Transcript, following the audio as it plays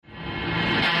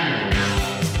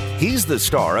He's the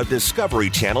star of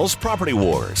Discovery Channel's Property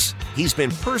Wars. He's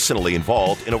been personally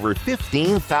involved in over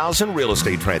 15,000 real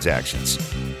estate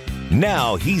transactions.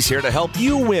 Now he's here to help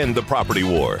you win the property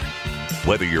war.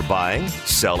 Whether you're buying,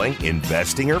 selling,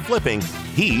 investing, or flipping,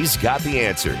 he's got the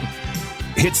answer.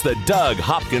 It's the Doug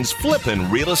Hopkins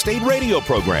Flippin' Real Estate Radio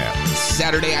Program.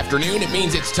 Saturday afternoon, it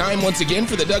means it's time once again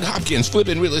for the Doug Hopkins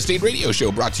Flippin' Real Estate Radio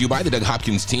Show, brought to you by the Doug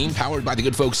Hopkins team, powered by the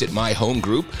good folks at My Home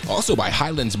Group, also by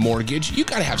Highlands Mortgage. You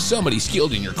got to have somebody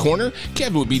skilled in your corner.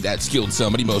 Kevin would be that skilled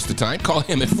somebody most of the time. Call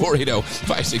him at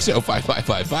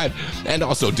 480-560-5555. And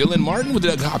also Dylan Martin with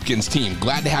the Doug Hopkins team.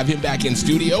 Glad to have him back in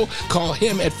studio. Call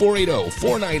him at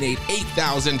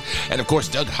 480-498-8000. And of course,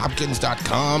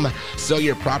 DougHopkins.com. Sell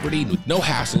your property with no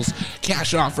hassles.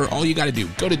 Cash offer, all you got to do.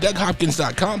 Go to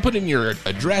DougHopkins.com, put in your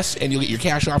address, and you'll get your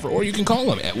cash offer, or you can call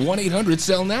them at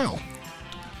 1-800-SELL-NOW.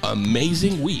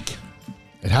 Amazing week.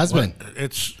 It has been.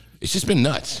 It's just been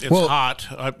nuts. It's hot.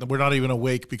 We're not even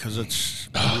awake because it's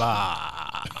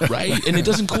blah. Right? And it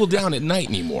doesn't cool down at night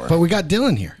anymore. But we got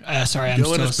Dylan here. Sorry, I'm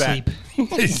still asleep.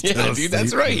 Yeah, dude,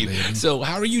 that's right. Baby. So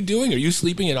how are you doing? Are you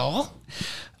sleeping at all?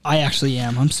 I actually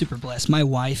am. I'm super blessed. My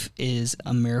wife is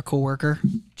a miracle worker.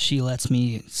 She lets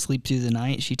me sleep through the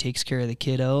night. She takes care of the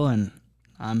kiddo, and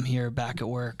I'm here back at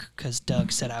work because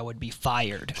Doug said I would be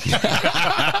fired.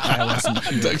 I wasn't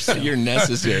here, Doug said you're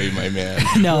necessary, my man.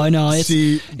 No,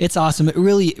 it's awesome. It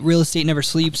really, real estate never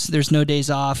sleeps. There's no days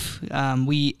off.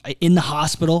 We in the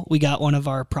hospital. We got one of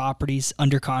our properties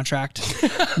under contract.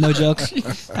 No joke.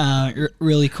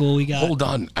 Really cool. We got. Hold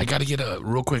on, I got to get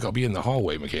real quick. I'll be in the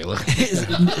hallway, Michaela.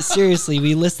 Seriously,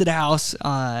 we listed a house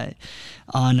on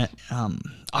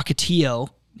Ocotillo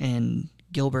and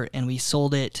Gilbert, and we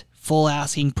sold it. Full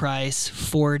asking price,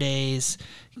 4 days.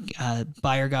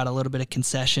 Buyer got a little bit of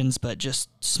concessions, but just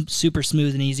super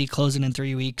smooth and easy, closing in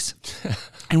 3 weeks.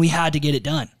 And we had to get it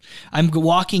done. I'm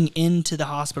walking into the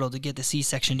hospital to get the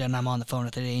C-section done. I'm on the phone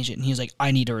with the agent, and he was like,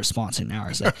 I need a response in an hour. I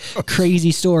was like,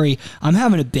 crazy story. I'm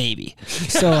having a baby.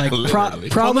 So, like, probably.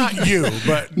 Well, not you,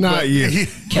 but. Not you.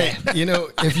 Okay. You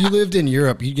know, if you lived in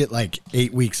Europe, you get like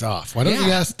 8 weeks off. Why don't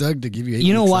you ask Doug to give you 8 weeks?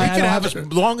 You know why I don't have as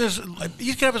long as.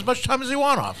 You can have as much time as you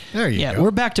want off. There you go.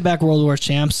 We're back-to-back World War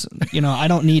champs. You know, I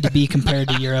don't need to be compared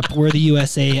to Europe. We're the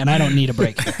USA, and I don't need a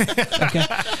break. Okay?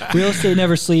 Real estate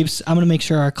never sleeps. I'm going to make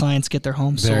sure our clients get their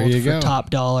homes sold for top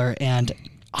dollar, and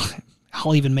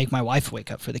I'll even make my wife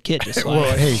wake up for the kid. Just so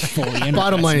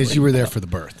bottom line is you were there for the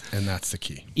birth, and that's the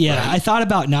key. Yeah, right? I thought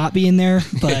about not being there,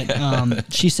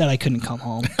 but she said I couldn't come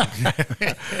home.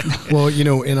 Well, you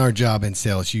know, in our job in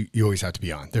sales, you always have to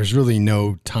be on. There's really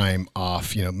no time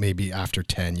off. You know, maybe after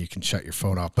 10 you can shut your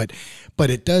phone off, but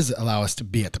it does allow us to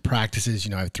be at the practices.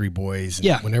 You know, I have 3 boys,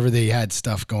 and whenever they had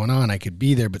stuff going on, I could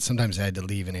be there, but sometimes I had to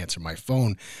leave and answer my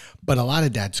phone. But a lot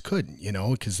of dads couldn't, you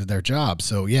know, because of their job.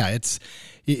 So yeah, it's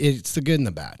the good and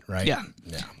the bad, right? Yeah.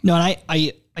 No, and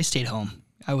I stayed home.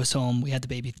 I was home. We had the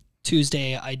baby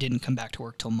Tuesday. I didn't come back to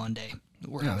work till Monday,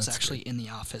 where I was actually in the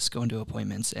office going to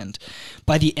appointments. And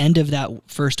by the end of that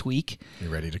first week,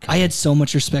 you're ready to come. I had so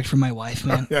much respect for my wife,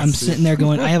 man. I'm sitting there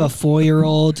going, I have a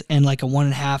 4-year-old and like a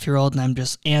 1.5-year-old,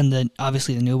 and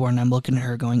obviously the newborn. I'm looking at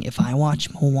her going, if I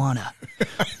watch Moana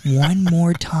one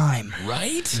more time,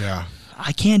 right? Yeah,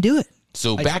 I can't do it.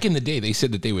 So back in the day, they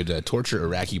said that they would torture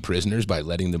Iraqi prisoners by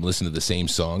letting them listen to the same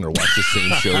song or watch the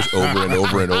same shows over and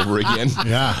over and over again.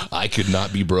 Yeah. I could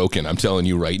not be broken. I'm telling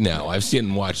you right now. I've seen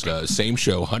and watched the same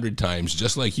show 100 times,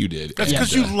 just like you did. That's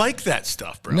because you like that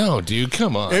stuff, bro. No, dude,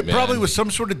 come on, It man. probably was some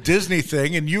sort of Disney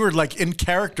thing, and you were like in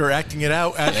character acting it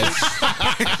out.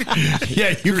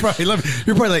 Yeah, you're probably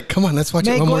like, come on, let's watch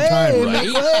it one more time. Right?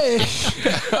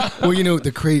 Well, you know,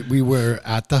 we were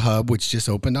at the Hub, which just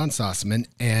opened on Sossaman,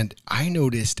 and I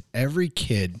noticed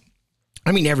everyone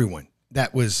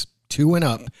that was 2 and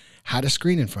up had a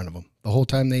screen in front of them the whole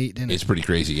time they ate dinner. It's pretty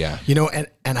crazy, yeah. You know,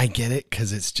 and I get it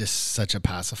because it's just such a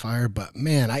pacifier, but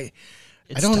man, I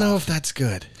don't know if that's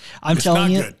good. I'm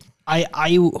telling you, good.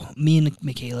 Me and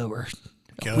Michaela were.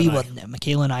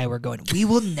 Michaela and I were going, we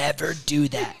will never do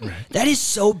that. Right. That is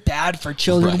so bad for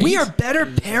children. Right. We are better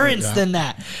parents than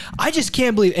that. I just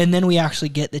can't believe. And then we actually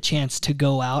get the chance to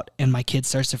go out, and my kid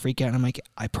starts to freak out. And I'm like,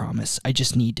 I promise, I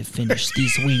just need to finish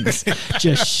these wings.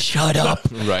 Just shut up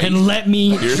and let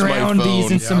me drown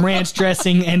these in some ranch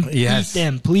dressing and eat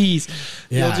them, please.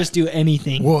 Yeah. You'll just do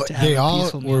anything. Well, to have they a all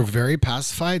peaceful were meal. very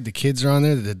pacified. The kids are on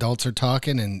there. The adults are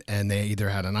talking, and they either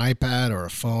had an iPad or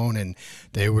a phone, and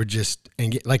they were just engaged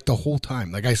and get like the whole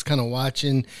time. Like I was kind of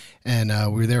watching, and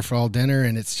we were there for all dinner,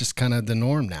 and it's just kind of the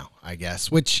norm now, I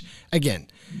guess. Which again,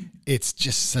 it's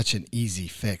just such an easy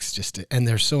fix. And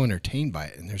they're so entertained by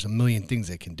it, and there's a million things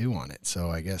they can do on it. So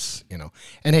I guess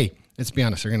And hey, let's be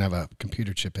honest, they're gonna have a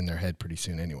computer chip in their head pretty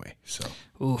soon anyway. So.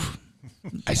 Oof.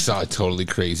 I saw a totally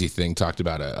crazy thing. Talked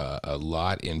about a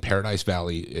lot in Paradise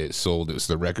Valley. It sold. It was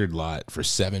the record lot for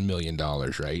 $7 million.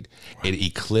 Right? It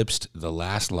eclipsed the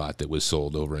last lot that was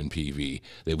sold over in PV.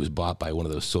 That was bought by one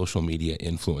of those social media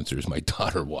influencers. My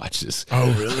daughter watches.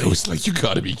 Oh, really? I was like, you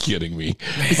got to be kidding me.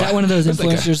 Is that one of those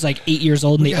influencers like 8 years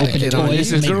old and they open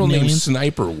toys? There's a girl named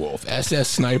Sniper Wolf, SS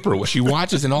Sniper Wolf. She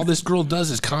watches, and all this girl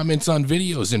does is comments on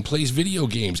videos and plays video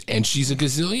games, and she's a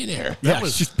gazillionaire.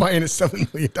 She's buying a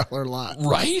 $7 million lot.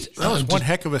 Right? That was one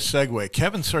heck of a segue.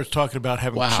 Kevin starts talking about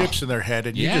having chips in their head,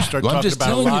 and you just start I'm talking just about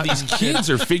telling a lot. you, these kids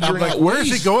are figuring out where is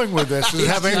ways. he going with this? Does it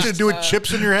have anything to do with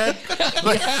chips in your head?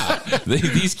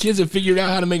 These kids have figured out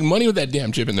how to make money with that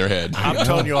damn chip in their head. I'm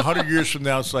telling you, 100 years from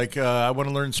now, it's like, I want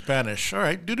to learn Spanish. All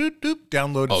right, doop,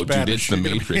 download Spanish. Oh, dude, it's the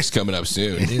Matrix coming up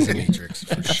soon. It is a Matrix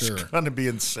for sure. It's going to be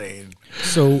insane.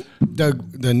 So, Doug,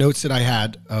 the notes that I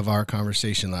had of our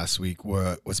conversation last week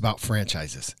was about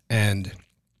franchises. And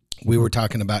we were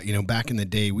talking about, back in the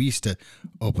day, we used to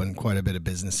open quite a bit of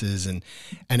businesses, and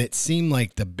it seemed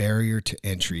like the barrier to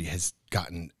entry has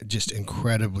gotten just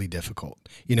incredibly difficult.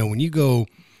 When you go,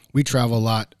 we travel a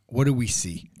lot. What do we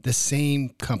see? The same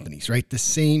companies, right? The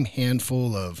same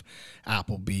handful of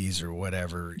Applebee's or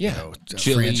whatever,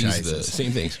 Chili's, franchises. the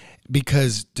same things.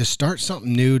 Because to start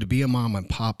something new, to be a mom and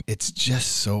pop, it's just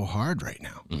so hard right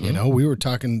now. Mm-hmm. We were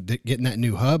talking getting that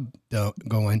new hub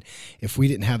going. If we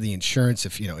didn't have the insurance,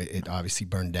 it obviously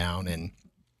burned down and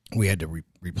we had to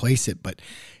replace it. But,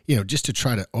 just to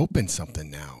try to open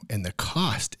something now, and the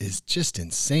cost is just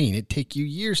insane. It'd take you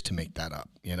years to make that up,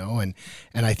 and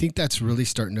I think that's really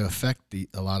starting to affect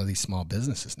a lot of these small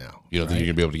businesses now. You don't think you're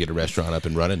going to be able to get a restaurant up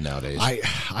and running nowadays?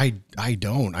 I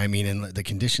don't. I mean, and the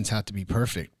conditions have to be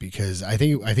perfect, because I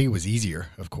think it was easier,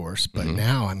 of course, but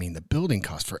now, I mean, the building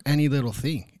cost for any little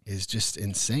thing is just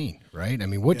insane, right? I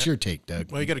mean, what's your take,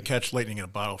 Doug? Well, you got to catch lightning in a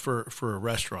bottle for a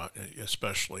restaurant,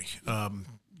 especially.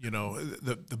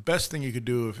 The best thing you could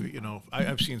do if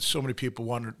I've seen so many people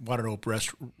want to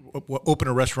open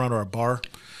a restaurant or a bar.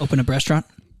 Open a restaurant?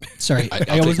 Sorry,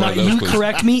 I was not. You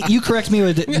correct me. You correct me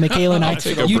with Michaela and I.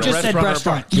 You just said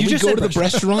restaurant. Can we go to the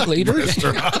restaurant later?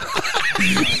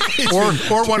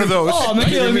 or one of those. Oh,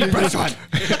 Michaela, restaurant.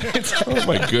 Oh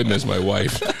my goodness, my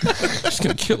wife. She's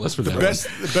gonna kill us for that.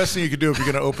 The best thing you could do if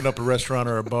you're going to open up a restaurant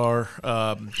or a bar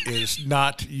is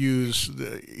not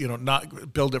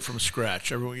not build it from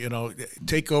scratch.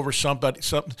 Take over something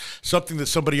that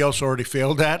somebody else already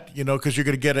failed at. Because you're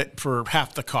going to get it for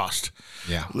half the cost.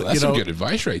 Yeah, well, that's some good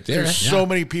advice right there. There's so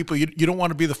many people. You don't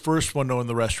want to be the first one to own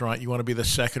the restaurant. You want to be the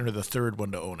second or the third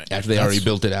one to own it. After they already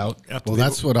built it out. Well,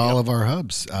 that's what all of our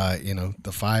hubs,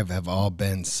 the 5 have all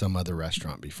been some other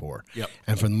restaurant before. Yep.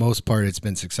 And for the most part, it's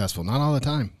been successful. Not all the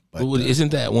time. But, well,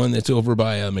 isn't that one that's over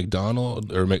by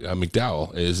McDonald or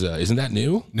McDowell? Isn't that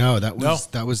new? No, that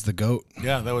was the GOAT.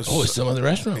 Yeah, that was. Oh, it's some other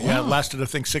restaurant. Yeah, wow. It lasted, I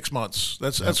think, 6 months.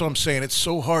 That's what I'm saying. It's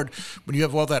so hard when you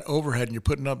have all that overhead and you're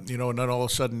putting up, and then all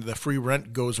of a sudden the free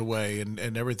rent goes away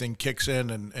and everything kicks in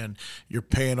and you're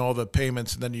paying all the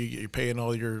payments, and then you're paying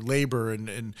all your labor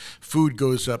and food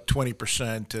goes up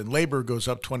 20% and labor goes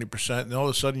up 20%, and all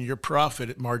of a sudden your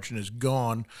profit margin is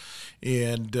gone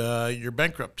and you're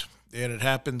bankrupt. And it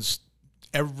happens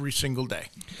every single day.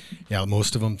 Yeah,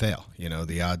 most of them fail.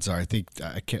 The odds are, I think,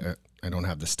 I don't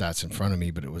have the stats in front of me,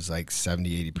 but it was like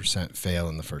 70-80% fail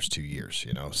in the first 2 years,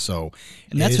 So,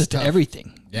 and that's with tough.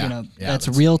 Everything. Yeah, that's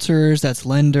realtors, that's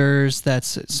lenders,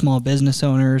 that's small business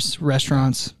owners,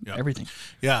 restaurants, everything.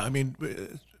 Yeah, I mean,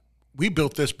 we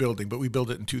built this building, but we built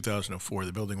it in 2004,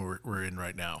 the building we're in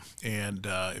right now. And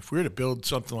if we were to build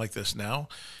something like this now,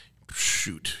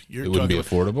 shoot, it wouldn't be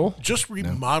affordable. Just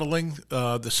remodeling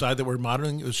the side that we're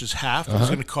remodeling, it was just half. It's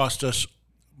going to cost us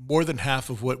more than half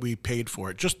of what we paid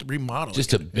for it, just to remodel.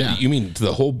 You mean to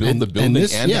the whole the building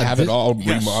and have it all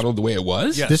remodeled the way it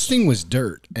was? Yes. This thing was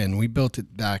dirt, and we built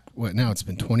it back. Now it's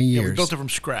been 20 years. Yeah, we built it from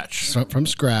scratch. From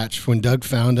scratch. When Doug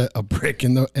found a brick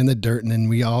in the dirt, and then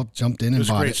we all jumped in and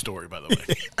bought it. It was a great story, by the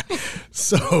way.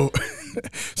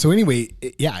 So anyway,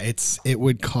 it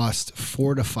would cost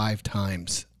 4 to 5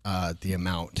 times the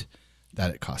amount that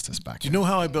it cost us back. Do you know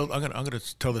how I built? I'm gonna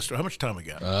tell this story. How much time we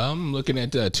got? I'm looking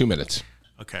at 2 minutes.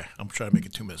 Okay, I'm trying to make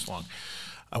it 2 minutes long.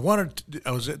 I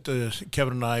was at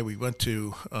Kevin and I. We went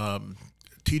to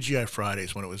TGI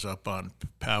Fridays when it was up on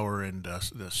Power and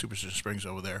the Superstition Springs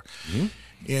over there. Mm-hmm.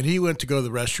 And he went to go to the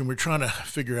restroom. We're trying to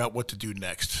figure out what to do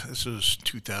next. This was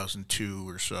 2002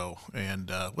 or so.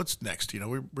 And what's next?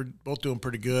 We're both doing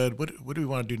pretty good. What do we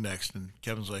want to do next? And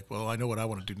Kevin's like, well, I know what I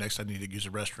want to do next. I need to use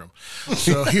the restroom.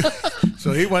 So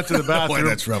he went to the bathroom. Boy,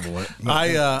 that's relevant.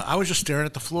 I was just staring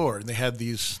at the floor, and they had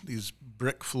these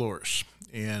brick floors.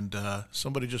 And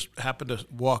somebody just happened to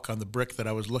walk on the brick that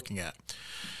I was looking at.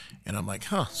 And I'm like,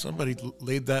 somebody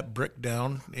laid that brick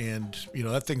down, and,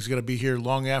 that thing's going to be here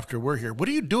long after we're here. What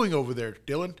are you doing over there,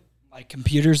 Dylan? My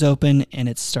computer's open, and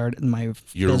it started my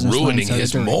You're ruining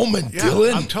his moment,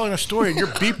 Dylan. I'm telling a story, and you're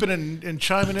beeping and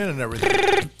chiming in and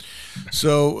everything.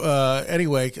 So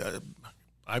anyway,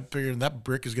 I figured that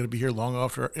brick is going to be here long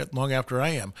after I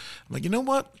am. I'm like, you know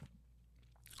what?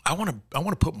 I want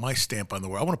to put my stamp on the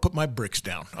world. I want to put my bricks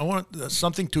down. I want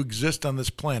something to exist on this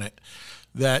planet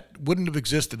that wouldn't have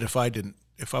existed if I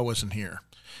wasn't here.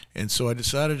 And so I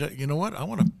decided, you know what? I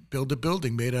want to build a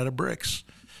building made out of bricks.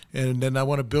 And then I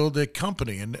want to build a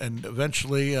company. And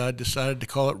eventually I decided to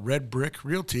call it Red Brick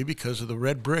Realty because of the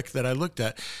red brick that I looked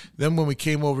at. Then when we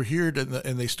came over here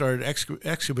and they started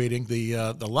excavating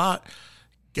the lot,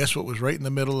 guess what was right in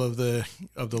the middle of the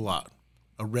lot?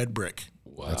 A red brick.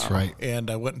 Wow. That's right. And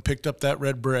I went and picked up that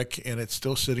red brick, and it's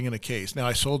still sitting in a case. Now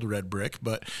I sold the red brick,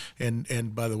 but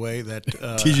and by the way, that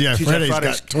TGI Fridays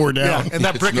got tore down, and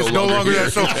that brick is no longer there.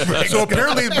 So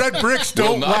apparently, red bricks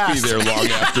don't last. Will not be there long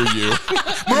after you.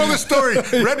 Moral of the story: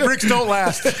 red bricks don't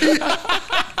last.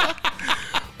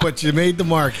 But you made the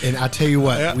mark, and I'll tell you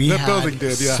what, we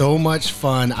had so much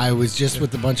fun. I was just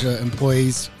with a bunch of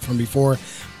employees from before.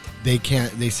 They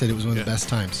said it was one of the best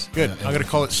times. Good. I'm going to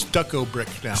call it stucco brick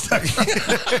now.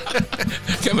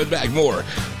 Coming back more.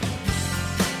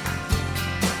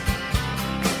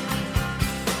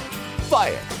 Buy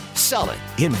it, sell it,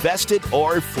 invest it,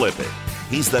 or flip it.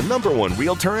 He's the #1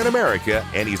 realtor in America,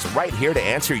 and he's right here to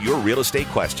answer your real estate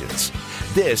questions.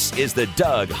 This is the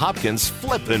Doug Hopkins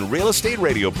Flippin' Real Estate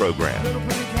Radio Program.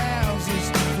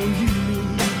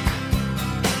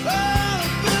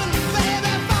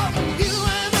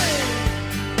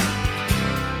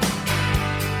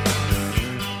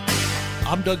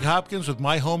 I'm Doug Hopkins with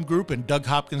My Home Group and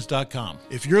DougHopkins.com.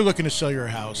 If you're looking to sell your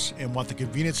house and want the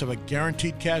convenience of a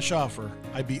guaranteed cash offer,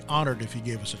 I'd be honored if you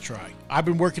gave us a try. I've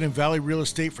been working in Valley real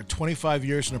estate for 25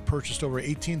 years and have purchased over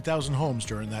 18,000 homes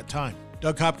during that time.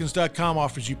 DougHopkins.com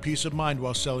offers you peace of mind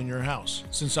while selling your house.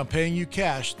 Since I'm paying you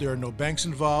cash, there are no banks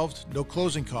involved, no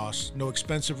closing costs, no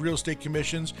expensive real estate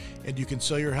commissions, and you can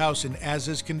sell your house in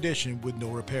as-is condition with no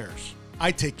repairs.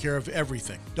 I take care of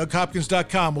everything.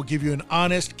 DougHopkins.com will give you an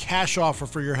honest cash offer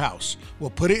for your house.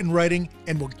 We'll put it in writing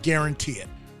and we'll guarantee it.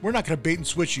 We're not going to bait and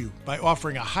switch you by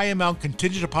offering a high amount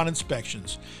contingent upon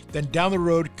inspections. Then down the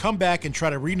road, come back and try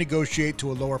to renegotiate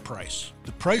to a lower price.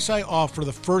 The price I offer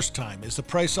the first time is the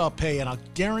price I'll pay, and I'll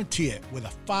guarantee it with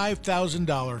a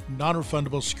 $5,000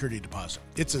 non-refundable security deposit.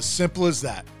 It's as simple as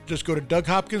that. Just go to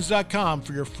DougHopkins.com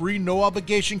for your free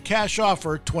no-obligation cash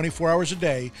offer 24 hours a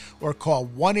day, or call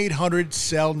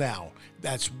 1-800-SELL-NOW.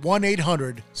 That's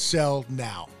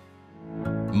 1-800-SELL-NOW.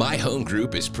 My Home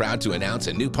Group is proud to announce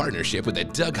a new partnership with the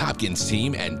Doug Hopkins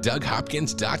team and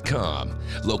DougHopkins.com.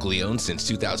 Locally owned since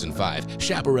 2005,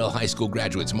 Chaparral High School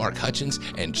graduates Mark Hutchins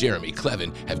and Jeremy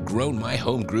Clevin have grown My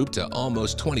Home Group to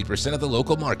almost 20% of the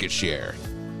local market share.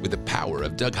 With the power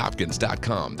of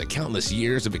DougHopkins.com, the countless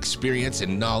years of experience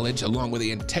and knowledge, along with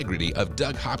the integrity of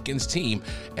Doug Hopkins' team,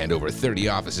 and over 30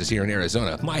 offices here in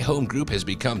Arizona, My Home Group has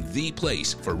become the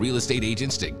place for real estate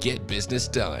agents to get business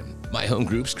done. My Home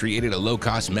Group's created a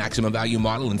low-cost maximum value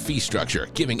model and fee structure,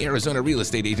 giving Arizona real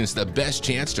estate agents the best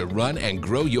chance to run and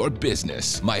grow your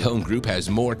business. My Home Group has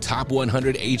more top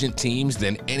 100 agent teams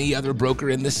than any other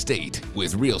broker in the state.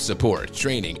 With real support,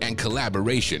 training, and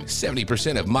collaboration,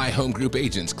 70% of My Home Group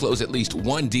agents close at least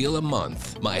one deal a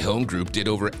month. My Home Group did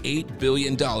over $8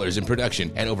 billion in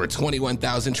production and over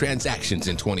 21,000 transactions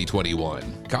in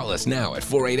 2021. Call us now at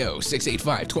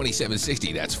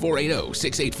 480-685-2760. That's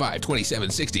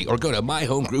 480-685-2760, or go to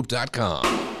myhomegroup.com.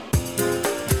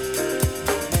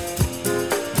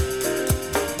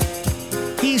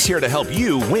 He's here to help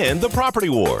you win the property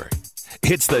war.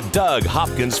 It's the Doug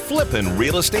Hopkins Flippin'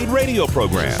 Real Estate Radio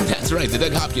Program. That's right, the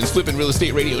Doug Hopkins Flippin' Real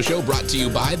Estate Radio Show, brought to you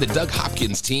by the Doug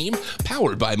Hopkins team,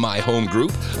 powered by My Home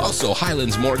Group, also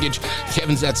Highlands Mortgage.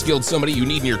 Kevin's that skilled somebody you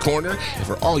need in your corner. And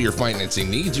for all your financing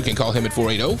needs, you can call him at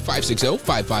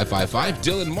 480-560-5555.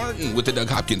 Dylan Martin with the Doug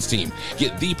Hopkins team.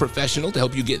 Get the professional to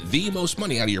help you get the most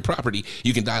money out of your property.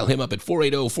 You can dial him up at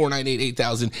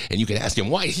 480-498-8000, and you can ask him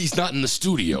why he's not in the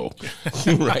studio.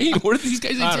 Right? Where do these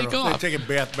guys take off? They're taking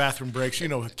bathroom breaks. You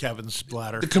know Kevin's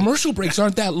bladder. The commercial breaks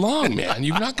aren't that long, man.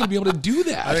 You're not going to be able to do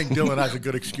that. I think Dylan has a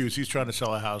good excuse. He's trying to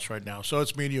sell a house right now. So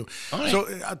it's me and you. All right. So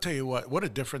I'll tell you what a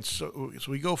difference. So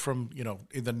we go from,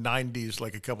 in the 90s,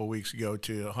 like a couple of weeks ago,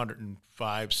 to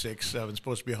 105, 6, 7,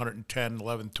 supposed to be 110,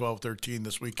 11, 12, 13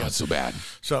 this weekend. Not so bad.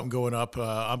 Something going up.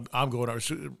 I'm going up.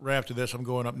 Right after this, I'm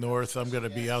going up north. I'm going to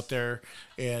be out there,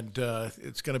 and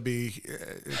it's going to be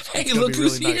Hey, gonna look be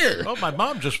who's really nice. here. Oh, my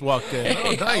mom just walked in.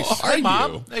 Oh, nice. How are Hey,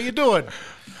 Mom. you? How you doing?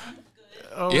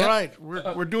 All Yeah. right.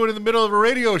 We're doing it in the middle of a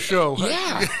radio show.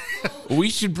 Yeah. We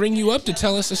should bring you up to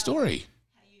tell us a story.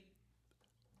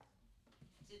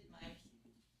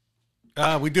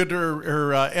 We did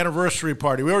her anniversary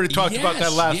party. We already talked about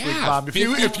that Yes, last yeah, week, Mom. If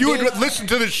 50th you had day. listened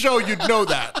to the show, you'd know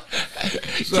that.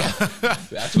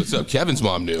 That's what's up. Kevin's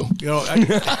mom knew.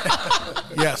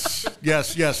 Yes.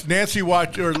 Nancy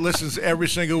watches or listens every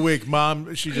single week.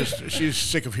 Mom, she's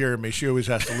sick of hearing me. She always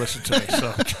has to listen to me.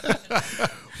 So,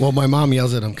 Well, my mom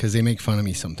yells at him because they make fun of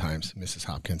me sometimes, Mrs.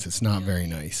 Hopkins. It's not very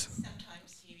nice.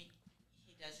 Sometimes he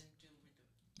doesn't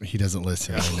do. He doesn't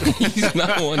listen. I know. He's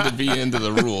not one to be into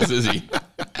the rules, is he?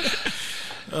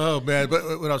 oh man!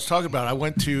 But what I was talking about, I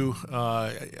went to.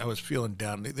 I was feeling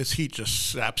down. This heat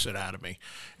just saps it out of me,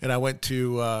 and I went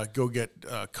to go get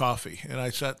coffee, and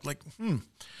I sat like,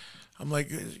 I'm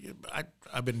like,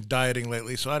 I've been dieting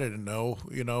lately, so I didn't know.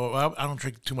 I don't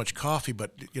drink too much coffee,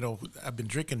 but I've been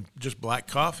drinking just black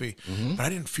coffee, but I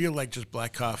didn't feel like just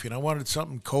black coffee, and I wanted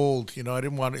something cold. I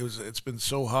didn't want it's been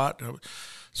so hot.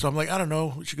 So I'm like, I don't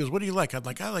know. She goes, what do you like? I'm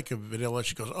like, I like a vanilla.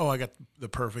 She goes, oh, I got the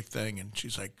perfect thing. And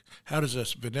she's like, how does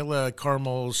this vanilla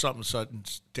caramel something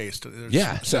taste?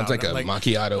 Yeah, sounds like a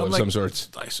macchiato of some sorts.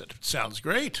 I said, sounds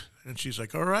great. And she's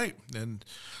like, all right. And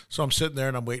so I'm sitting there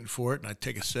and I'm waiting for it. And I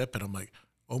take a sip and I'm like,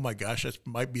 oh my gosh, that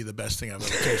might be the best thing I've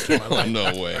ever tasted in my life.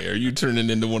 No way. Are you turning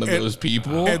into one of those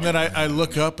people? And then I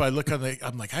look up, I'm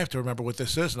like, I have to remember what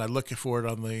this is. And I look for it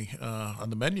on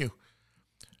the menu.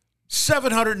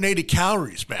 780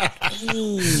 calories, man.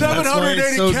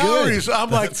 780 so calories. good. I'm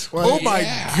like, oh my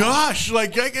gosh,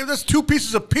 like that's 2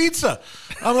 pieces of pizza.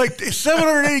 I'm like,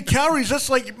 780 calories. That's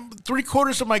like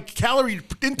 3/4 of my calorie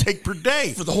intake per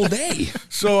day For the whole day.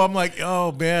 So I'm like,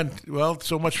 oh man, well,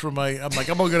 so much for my. I'm like,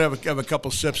 I'm only gonna have a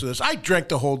couple sips of this. I drank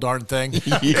the whole darn thing.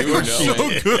 It was so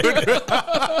good.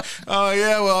 Oh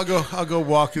yeah, well I'll go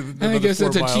walk. I guess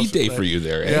that's a cheat day for you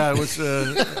there. Eh? Yeah, it was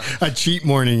A cheat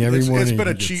morning every morning. It's been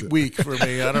a cheat week for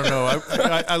me. I don't know.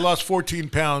 I lost 14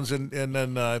 pounds and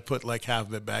then I put like half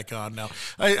of it back on. Now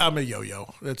I'm a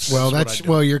yo-yo. That's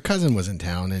your cousin was in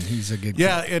town and he's a good.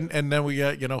 Yeah, and then we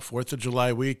got 4th of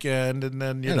July weekend, and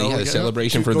then you had a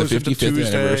celebration for the 55th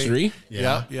anniversary.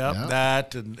 Yeah,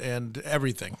 that and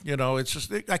everything. It's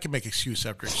just I can make excuse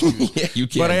after excuse. Yeah, you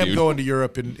can. But I am going to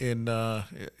Europe in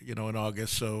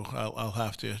August, so I'll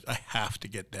have to. I have to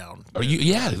get down. Are you?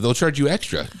 Yeah, they'll charge you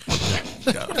extra.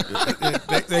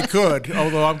 They could,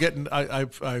 although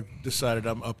I've decided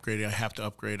I'm upgrading. I have to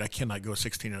upgrade. I cannot go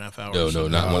 16.5 hours. No,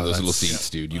 not one of those little seats,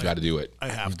 dude. You got to do it. I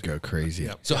have to go crazy.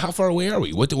 Yep. So how far away are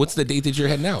we? What's the date that you're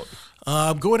heading out?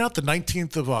 I'm going out the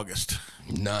 19th of August.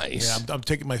 Nice. Yeah, I'm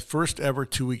taking my first ever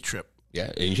 2-week trip. Yeah,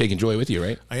 and you're taking Joy with you,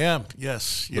 right? I am.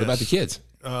 Yes. What about the kids?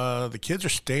 The kids are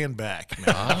staying back.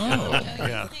 Man. Oh,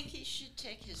 yeah. I think he should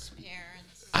take his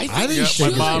parents. I think you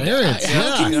should. my mom. Parents.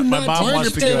 How can you My not mom take wants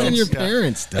your to go. parents? Your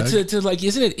parents, Doug. To like,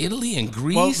 isn't it Italy and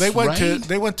Greece? Well, they went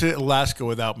right? to Alaska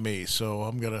without me, so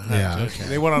I'm gonna have Yeah, to. okay.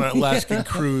 They went on an Alaskan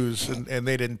cruise and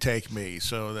they didn't take me,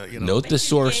 so that Note the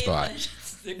sore spot.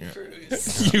 The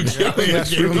cruise. You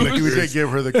Yes, we did give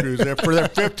her the cruise there for their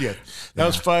 50th. That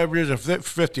was 5 years of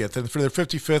 50th, and for their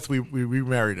 55th, we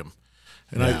remarried them.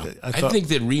 And I thought, I think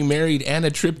that remarried and a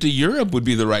trip to Europe would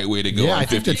be the right way to go. Yeah, on I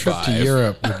think the 55. trip to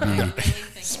Europe would be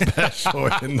special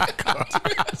in the car.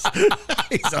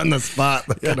 He's on the spot.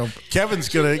 Look at him. Kevin's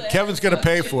gonna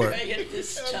pay for it. At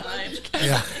this time.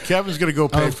 Yeah, Kevin's gonna go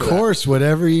pay Of for course,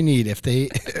 whatever you need.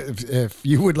 If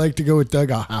you would like to go with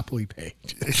Doug, I'll happily pay.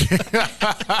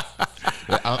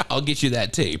 I'll get you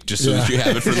that tape just so that you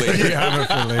have it for later. You have it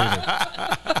for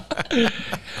later.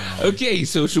 Okay,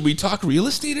 so should we talk real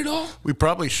estate at all? We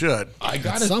probably should. I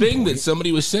got At a some thing point. that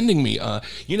somebody was sending me.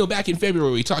 Back in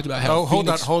February we talked about how Oh, hold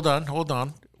Phoenix-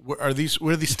 on. Where are these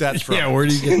stats from? Yeah, where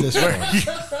do you get this from?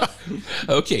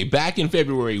 Okay, back in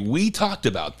February, we talked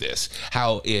about this,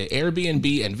 how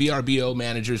Airbnb and VRBO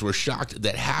managers were shocked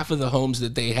that half of the homes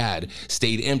that they had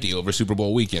stayed empty over Super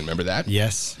Bowl weekend. Remember that?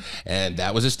 Yes. And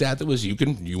that was a stat that was, you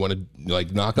want to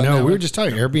like knock on that? No, we one? were just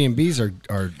talking. Airbnbs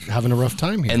are having a rough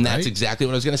time here. And that's right? exactly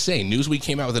what I was going to say. Newsweek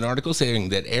came out with an article saying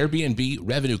that Airbnb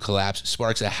revenue collapse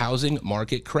sparks a housing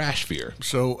market crash fear.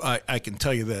 So I can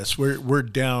tell you this: we're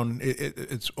down.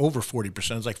 It's over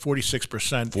 40%. It's like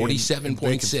 46%.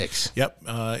 47.6. Yep,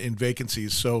 in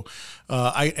vacancies. So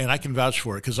I can vouch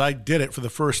for it because I did it for the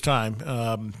first time,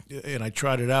 and I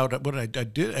tried it out. But I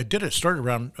did it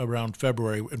started around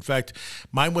February. In fact,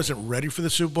 mine wasn't ready for the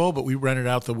Super Bowl, but we rented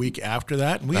out the week after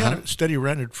that, and we had it steady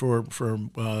rented for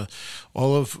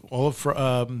all of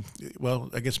well,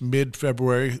 I guess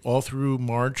mid-February, all through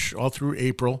March, all through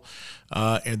April,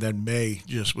 and then May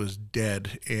just was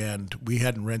dead, and we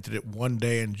hadn't rented it one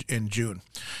day in June.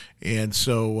 And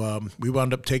so we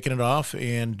wound up taking it off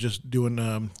and just doing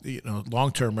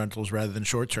long-term rentals rather than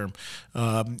short-term.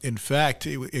 In fact,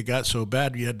 it got so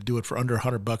bad you had to do it for under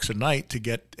 $100 a night to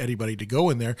get anybody to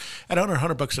go in there. At under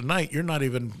 $100 a night, you're not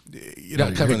even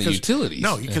Not covering the utilities.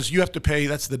 No, because you have to pay.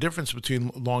 That's the difference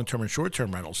between long-term and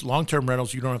short-term rentals. Long-term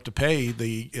rentals, you don't have to pay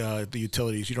the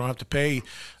utilities. You don't have to pay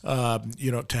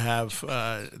to have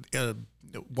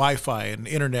Wi-Fi and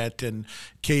internet and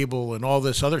cable and all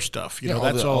this other stuff.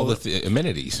 That's all the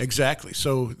amenities. Exactly.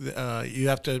 So you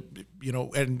have to,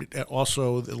 and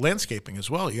also the landscaping as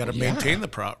well. You got to maintain the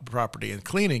property and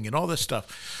cleaning and all this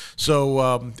stuff. So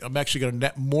I'm actually going to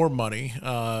net more money,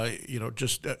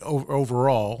 just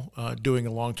overall doing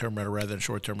a long-term rental rather than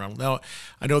short-term rental. Now,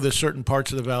 I know there's certain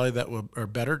parts of the valley that are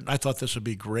better. I thought this would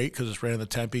be great because it's right on the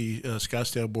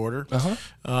Tempe-Scottsdale border.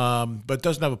 But it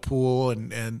doesn't have a pool,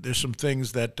 and there's some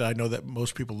things that I know that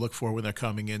most people look for when they're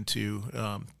coming into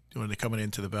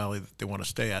the valley that they want to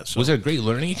stay at. So was it a great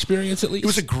learning experience at least? It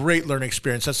was a great learning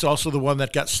experience. That's also the one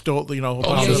that got stolen. Robbed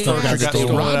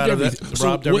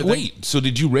everything. Wait, so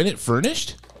did you rent it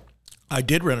furnished? I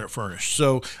did rent it furnished.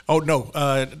 So, we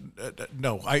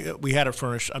had it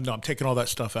furnished. I'm taking all that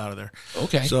stuff out of there.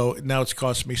 Okay. So now it's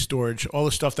costing me storage. All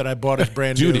the stuff that I bought is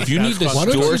brand new. Dude, if you need to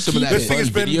store some of that fun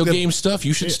video game stuff,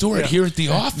 you should store it here at the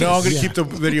office. No, I'm going to keep the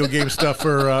video game stuff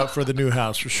for the new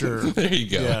house for sure. There you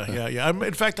go. Yeah.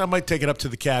 In fact, I might take it up to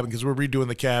the cabin because we're redoing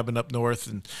the cabin up north,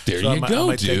 and I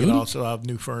might take it also. I'll have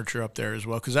new furniture up there as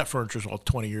well because that furniture is all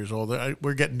 20 years old.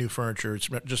 We're getting new furniture. It's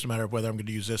just a matter of whether I'm going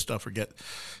to use this stuff or get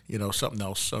something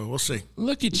else. So we'll see.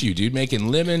 Look at you, dude, making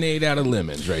lemonade out of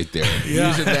lemons right there.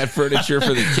 Using that furniture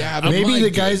for the cabin. Maybe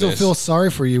the guys will feel sorry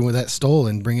for you when that's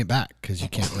stolen and bring it back because you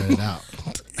can't rent it out.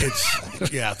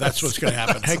 That's what's going to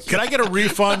happen. Hey, can I get a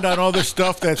refund on all this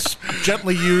stuff that's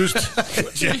gently used?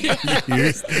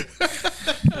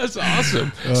 That's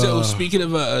awesome. So speaking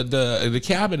of the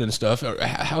cabin and stuff,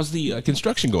 how's the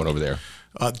construction going over there?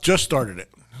 Just started it.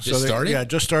 Just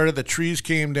started. The trees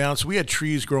came down. So we had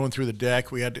trees growing through the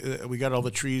deck. We got all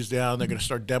the trees down. They're going to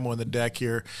start demoing the deck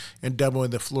here and demoing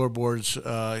the floorboards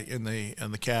in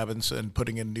the cabins and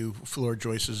putting in new floor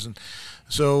joists. And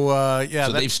so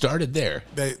So they've started there.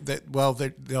 They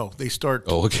start.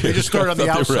 Oh, okay. They just start on the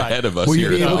outside. They were ahead of us.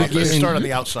 They start on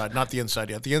the outside, not the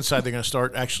inside yet. The inside they're going to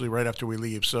start actually right after we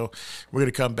leave. So we're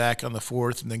going to come back on the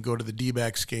 4th and then go to the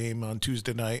D-backs game on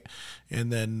Tuesday night,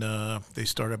 and then they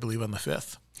start, I believe, on the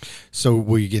 5th. So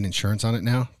will you get insurance on it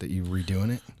now that you're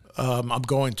redoing it? I'm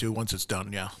going to once it's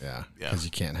done. Yeah. Because you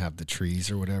can't have the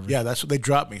trees or whatever. Yeah, that's what they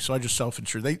dropped me. So I just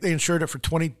self-insured. They insured it for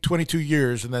 22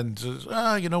 years, and then says,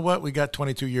 you know what? We got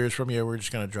 22 years from you. We're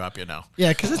just going to drop you now. Yeah,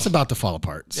 because it's about to fall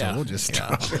apart. So we'll just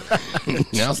stop.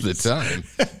 Now's the time.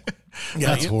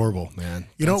 That's horrible, man.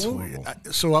 Horrible.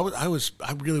 So I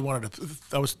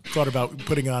thought about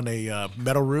putting on a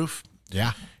metal roof.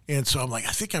 Yeah. And so I'm like,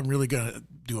 I think I'm really going to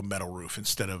do a metal roof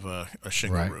instead of a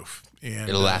shingle roof. And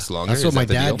it'll last longer. That's what my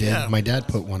dad did. Yeah. My dad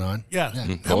put one on. Yeah.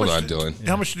 Hold on, Dylan.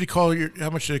 How much did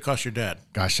it cost your dad?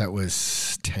 Gosh, that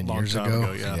was 10 Long years time ago.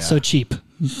 ago, yeah. So cheap.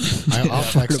 I'll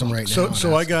text them right now.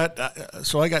 So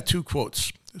I got 2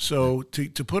 quotes. So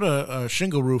to put a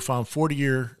shingle roof on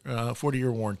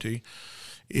 40-year warranty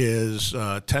is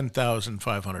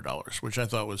 $10,500, which I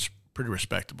thought was pretty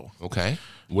respectable. Okay.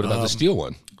 What about the steel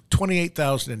one?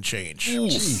 $28,000 and change.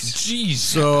 Jeez.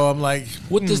 So I'm like,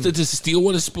 what does the steel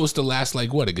one is supposed to last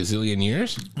like? What, a gazillion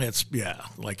years? It's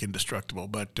like indestructible.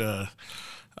 But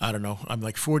I don't know. I'm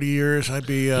like 40 years. I'd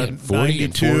be 40 92. and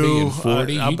 40 and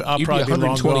 40. I'll You'd probably be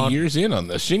 120 be long years in on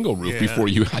the shingle roof before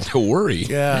you had to worry.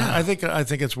 Yeah. I think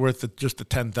it's worth just the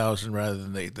 $10,000 rather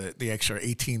than the extra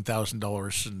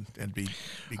 $18,000 and be.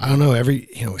 I don't know.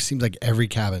 It seems like every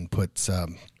cabin puts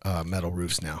metal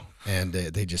roofs now, and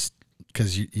they just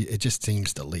because it just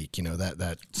seems to leak. You know that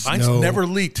Mine's snow. never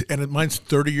leaked, and mine's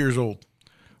 30 years old.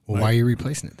 Well, why are you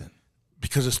replacing it then?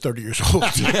 Because it's 30 years old.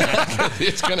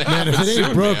 It's gonna Man, happen if it ain't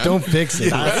soon, broke, man. don't fix it.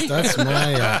 That's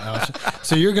my option.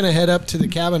 So you're going to head up to the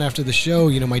cabin after the show.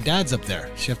 You know, my dad's up there.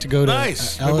 You have to go to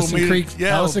Nice. Allison We'll meet- Creek. yeah,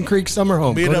 Allison Creek Summer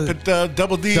Home. Meet Go up to at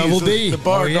Double D's. Double D, The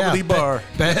bar, Oh, yeah. Double D bar.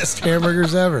 Best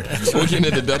hamburgers ever. We'll get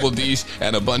into the Double D's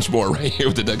and a bunch more right here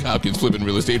with the Doug Hopkins Flippin'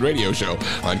 Real Estate Radio Show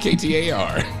on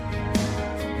KTAR.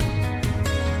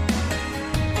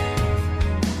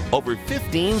 Over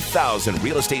 15,000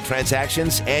 real estate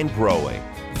transactions and growing.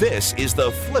 This is the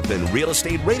Flippin' Real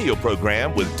Estate Radio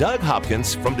program with Doug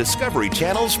Hopkins from Discovery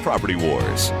Channel's Property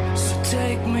Wars. So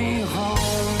take me home.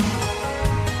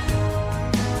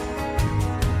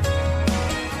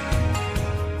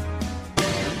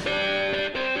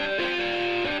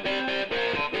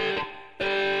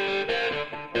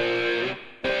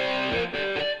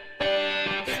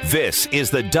 This is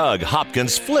the Doug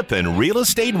Hopkins Flippin' Real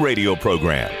Estate Radio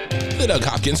program. The Doug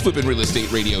Hopkins Flippin' Real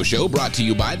Estate Radio Show brought to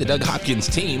you by the Doug Hopkins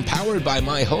team, powered by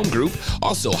My Home Group,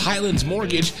 also Highlands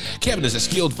Mortgage. Kevin is a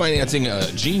skilled financing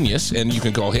genius, and you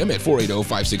can call him at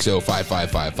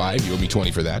 480-560-5555. You owe me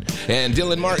 20 for that. And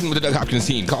Dylan Martin with the Doug Hopkins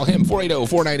team. Call him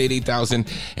 480-498-8000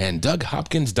 and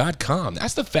DougHopkins.com.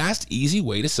 That's the fast, easy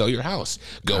way to sell your house.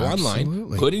 Go online,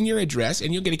 Absolutely. put in your address,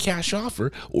 and you'll get a cash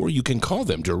offer, or you can call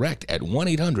them direct at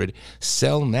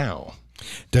 1-800-SELL-NOW.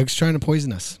 Doug's trying to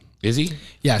poison us. Is he?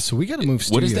 Yeah, so we got to move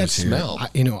What does studios that here. smell?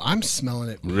 I'm smelling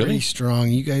it Really? pretty strong.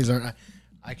 You guys aren't.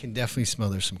 I can definitely smell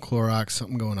there's some Clorox,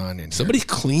 something going on in here. Somebody's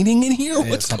cleaning in here?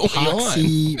 What's It's going on?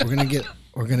 epoxy.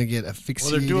 We're gonna get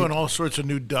asphyxiated. Well, they're doing all sorts of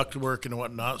new duct work and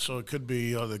whatnot, so it could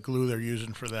be the glue they're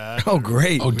using for that. Oh,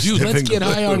 great. Oh, dude, let's get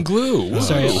high on glue. Whoa.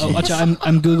 Sorry, watch out.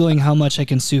 I'm Googling how much I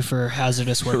can sue for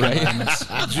hazardous work Right. environments.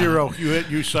 Zero.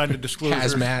 You signed a disclosure.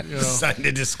 Hazmat. You know, Signed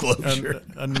a disclosure.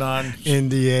 a non.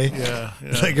 NDA. Yeah.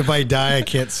 Like if I die, I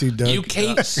can't sue Doug. You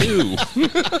can't sue.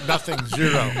 Nothing.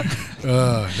 Zero.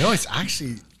 No, it's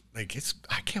actually like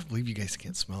I can't believe you guys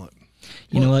can't smell it.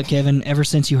 You know what, Kevin? Ever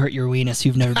since you hurt your weenus,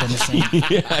 you've never been the same.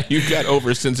 Yeah, you've got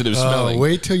oversensitive smelling.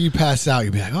 Wait till you pass out.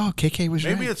 You'll be like, oh, KK was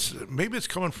Maybe right. it's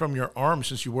coming from your arm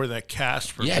since you wore that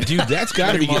cast for. Yeah, dude, that's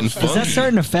got to be getting Is that funky.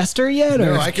 starting to fester yet?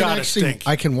 No, Or? I can gotta actually stink.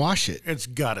 I can wash it. It's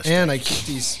gotta. And I keep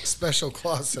these special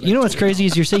cloths. That You know what's crazy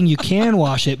is you're saying you can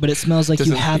wash it, but it smells like you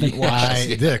Doesn't- haven't yeah. washed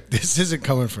it. Dick, this isn't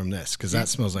coming from this because that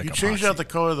smells like You epoxy. changed out the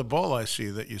color of the ball. I see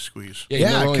that you squeeze. Yeah, you're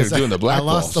no longer because doing the black I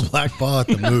lost balls. the black ball at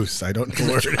the Moose. I don't know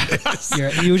where it is.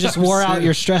 You just wore out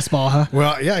your stress ball, huh?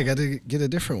 Well, yeah, I got to get a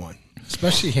different one,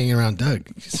 especially hanging around Doug.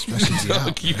 It stresses you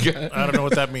out. You got, I don't know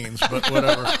what that means, but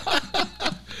whatever.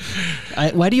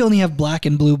 Why do you only have black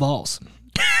and blue balls?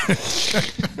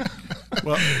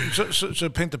 Well, so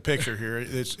paint the picture here.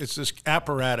 It's this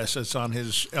apparatus that's on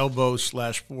his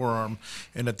elbow/forearm,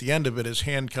 and at the end of it, his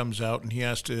hand comes out, and he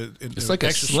has to. It's like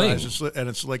a sling. and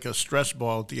it's like a stress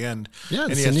ball at the end. Yeah,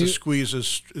 and it's he a has to new-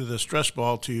 squeeze the stress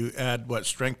ball to add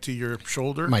strength to your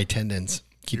shoulder, My tendons.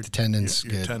 Keep the tendons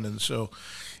your good. tendons. So.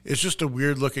 It's just a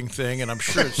weird looking thing, and I'm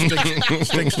sure it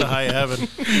stinks to high heaven.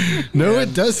 No,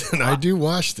 it doesn't. I do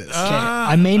wash this. Okay,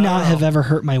 I may not have ever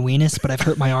hurt my weenus, but I've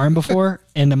hurt my arm before,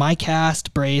 and my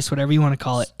cast, brace, whatever you want to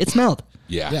call it, it smelled.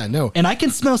 yeah. No, And I can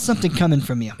smell something coming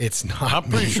from you. it's not. I'm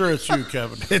pretty sure it's you,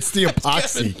 Kevin. It's the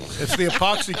epoxy. It's the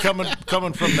epoxy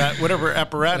coming from that whatever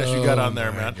apparatus you got on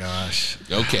there, man. Gosh.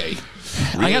 Okay.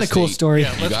 I got a cool estate. story. Yeah,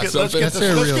 let's got get something?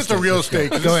 the real estate.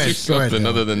 Go ahead. Do Go ahead. something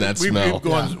other than that smell.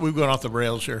 We've gone off the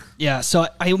rails here. Yeah, so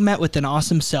I met with an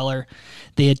awesome seller.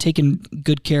 They had taken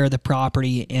good care of the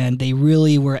property, and they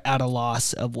really were at a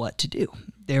loss of what to do.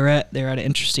 They're at an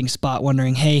interesting spot,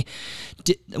 wondering, hey,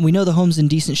 we know the home's in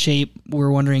decent shape.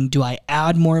 We're wondering, do I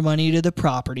add more money to the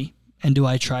property, and do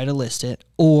I try to list it,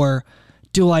 or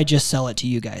do I just sell it to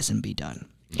you guys and be done?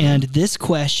 And this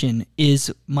question is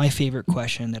my favorite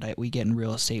question that we get in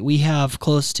real estate. We have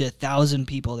close to 1,000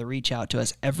 people that reach out to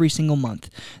us every single month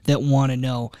that want to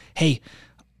know, hey,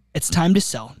 it's time to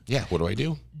sell. Yeah, what do I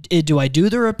do? Do I do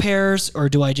the repairs or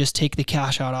do I just take the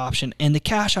cash out option? And the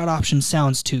cash out option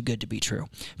sounds too good to be true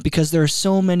because there are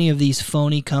so many of these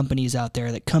phony companies out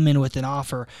there that come in with an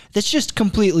offer that's just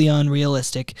completely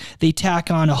unrealistic. They tack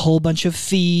on a whole bunch of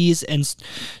fees and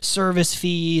service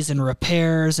fees and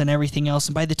repairs and everything else.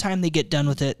 And by the time they get done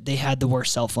with it, they had the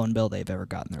worst cell phone bill they've ever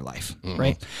got in their life,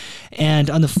 right? And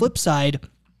on the flip side,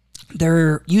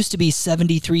 there used to be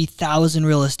 73,000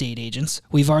 real estate agents.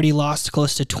 We've already lost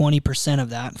close to 20% of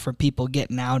that for people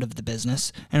getting out of the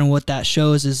business. And what that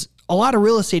shows is a lot of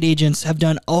real estate agents have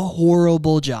done a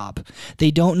horrible job. They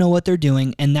don't know what they're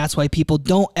doing, and that's why people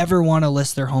don't ever want to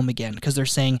list their home again, because they're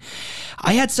saying,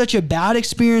 I had such a bad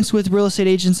experience with real estate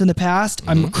agents in the past.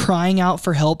 I'm crying out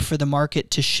for help for the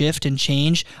market to shift and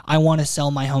change. I want to sell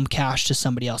my home cash to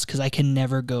somebody else because I can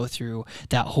never go through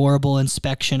that horrible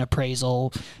inspection,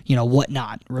 appraisal,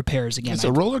 whatnot, repairs again. It's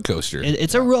a roller coaster.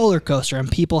 It's a roller coaster,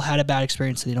 and people had a bad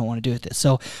experience, so they don't want to do it.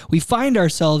 So we find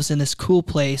ourselves in this cool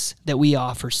place that we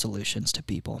offer solutions to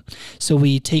people. So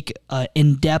we take an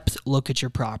in-depth look at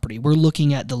your property. We're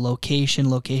looking at the location.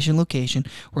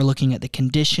 We're looking at the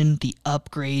condition, the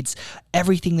upgrades,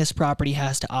 everything this property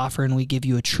has to offer, and we give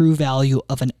you a true value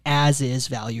of an as-is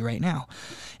value right now.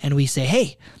 And we say,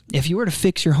 hey, if you were to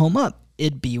fix your home up,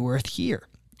 it'd be worth here.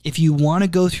 If you want to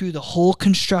go through the whole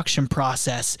construction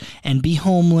process and be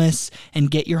homeless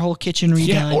and get your whole kitchen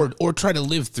redone. Or try to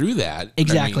live through that.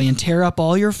 Exactly, and tear up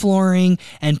all your flooring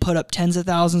and put up tens of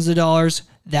thousands of dollars,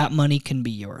 that money can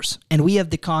be yours. And we have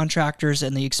the contractors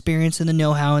and the experience and the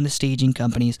know-how and the staging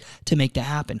companies to make that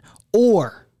happen.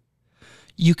 Or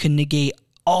you can negate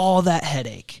all that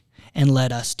headache and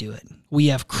let us do it. We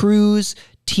have crews,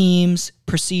 teams,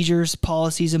 procedures,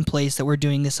 policies in place that we're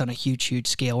doing this on a huge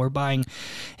scale. We're buying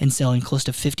and selling close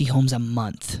to 50 homes a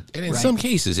month. And in some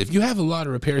cases, if you have a lot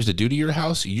of repairs to do to your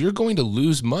house, you're going to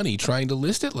lose money trying to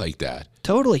list it like that.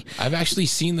 Totally. I've actually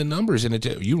seen the numbers, and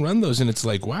you run those, and it's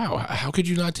like, wow, how could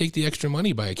you not take the extra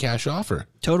money by a cash offer?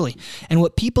 Totally. And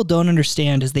what people don't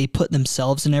understand is they put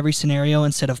themselves in every scenario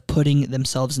instead of putting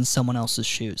themselves in someone else's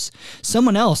shoes.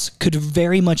 Someone else could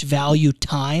very much value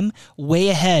time way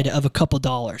ahead of a couple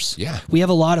dollars. Yeah. We have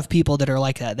a lot of people that are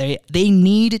like that. They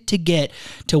need to get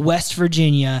to West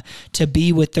Virginia to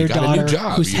be with their daughter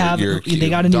who's they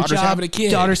got a new job. Having a kid.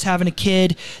 Daughter's having a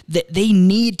kid. They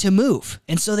need to move.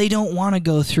 And so they don't want to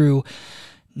go through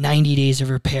 90 days of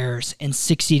repairs and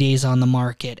 60 days on the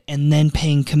market and then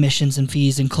paying commissions and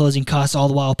fees and closing costs all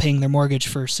the while paying their mortgage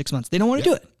for 6 months. They don't want to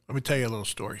do it. Let me tell you a little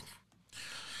story.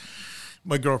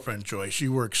 My girlfriend, Joy, she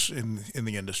works in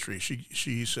the industry.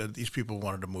 She said these people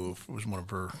wanted to move. It was one of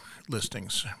her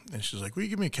listings. And she's like, will you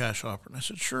give me a cash offer? And I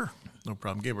said, sure, no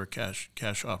problem. Gave her a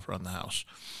cash offer on the house.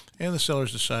 And the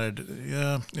sellers decided,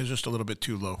 it was just a little bit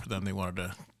too low for them. They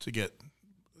wanted to get,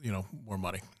 more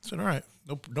money. I said, all right,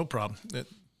 no problem.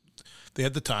 They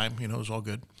had the time, it was all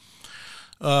good.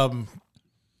 So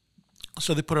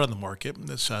they put it on the market, and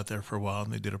it sat there for a while,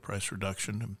 and they did a price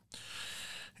reduction.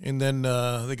 And then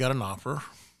they got an offer,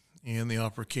 and the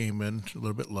offer came in a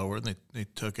little bit lower, and they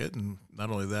took it. And not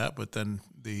only that, but then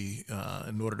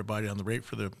in order to buy down the rate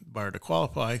for the buyer to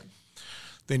qualify,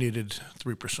 they needed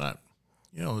 3%.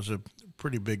 It was a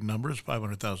pretty big number. It's a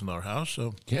 $500,000 house.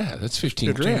 So yeah, that's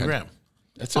 15 grand.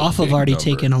 That's off of already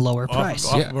taking a lower price.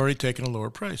 Off of already taking a lower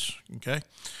price. Okay.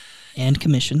 And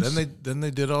commissions. Then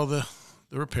they did all the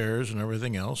repairs and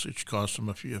everything else, which cost them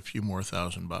a few more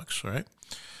 $1,000, right?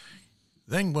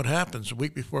 Then what happens a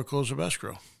week before close of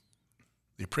escrow?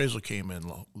 The appraisal came in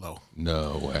low.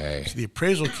 No way. So the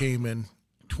appraisal came in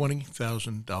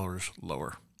 $20,000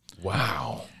 lower.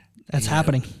 Wow. That's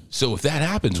happening. So if that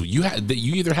happens, you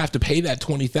either have to pay that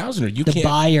 $20,000 or you can't. The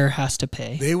buyer has to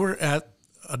pay. They were at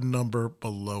a number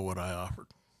below what I offered.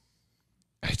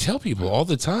 I tell people all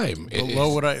the time.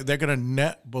 They're going to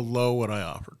net below what I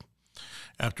offered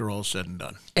after all said and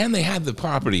done. And they had the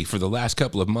property for the last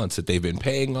couple of months that they've been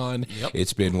paying on. Yep.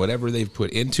 It's been whatever they've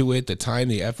put into it, the time,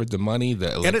 the effort, the money,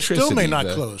 the electricity. And it still may not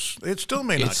close. It still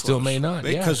may not close. It still may not,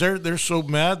 because they're so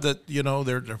mad that,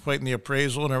 they're fighting the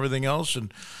appraisal and everything else.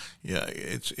 And yeah,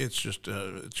 it's just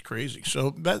it's crazy.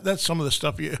 So that's some of the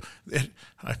stuff.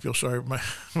 I feel sorry for my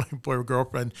poor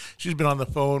girlfriend. She's been on the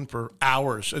phone for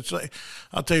hours. It's like,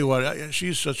 I'll tell you what,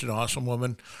 she's such an awesome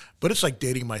woman, but it's like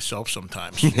dating myself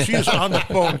sometimes. She is on the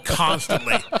phone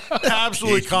constantly,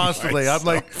 absolutely constantly. I'm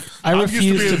like, I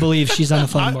refuse to believe she's on the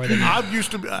phone more than me. I'm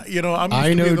used to, I'm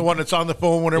used to being the one that's on the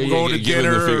phone whenever we're going to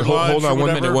dinner. Hold on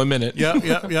 1 minute.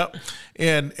 Yep.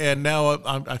 And now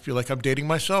I feel like I'm dating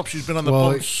myself. She's been on the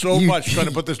phone so much trying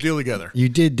to put this deal together. You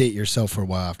did date yourself for a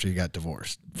while after you got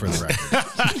divorced, for the record.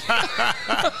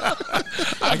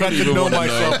 I got to know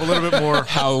myself a little bit more.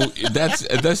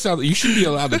 You shouldn't be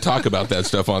allowed to talk about that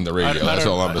stuff on the radio. That's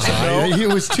all I'm saying.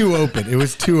 It was too open. It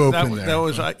was too open there. That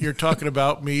was you're talking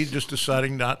about me just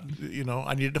deciding not.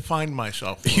 I needed to find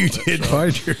myself. You did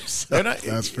find yourself.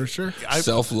 That's for sure.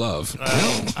 Self-love.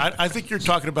 I think you're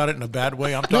talking about it in a bad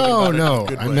way. I'm talking about it in a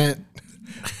good way. I meant.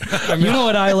 You know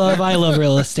what I love? I love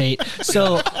real estate.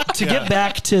 So to get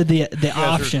back to the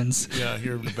options.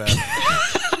 You're bad.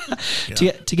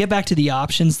 To get back to the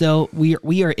options, though,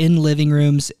 we are in living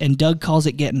rooms, and Doug calls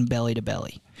it getting belly to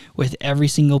belly. with every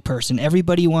single person.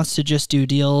 Everybody wants to just do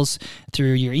deals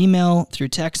through your email, through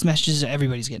text messages.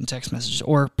 Everybody's getting text messages,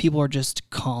 or people are just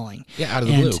calling. Yeah, out of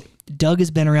the blue. Doug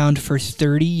has been around for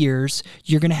 30 years.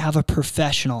 You're going to have a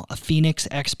professional, a Phoenix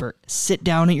expert, sit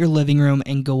down at your living room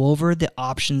and go over the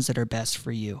options that are best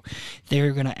for you.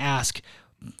 They're going to ask,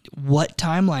 what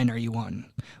timeline are you on?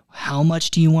 How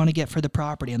much do you want to get for the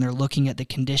property? And they're looking at the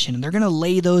condition, and they're going to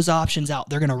lay those options out.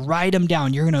 They're going to write them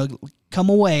down. You're going to come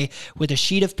away with a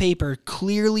sheet of paper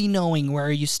clearly knowing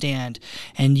where you stand,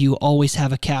 and you always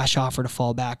have a cash offer to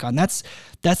fall back on. That's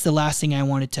the last thing I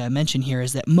wanted to mention here,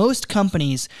 is that most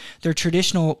companies, the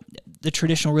traditional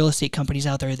real estate companies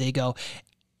out there, they go,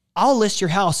 I'll list your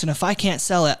house, and if I can't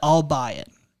sell it, I'll buy it.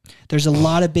 There's a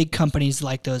lot of big companies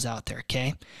like those out there,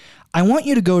 okay? I want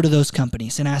you to go to those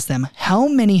companies and ask them, how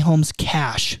many homes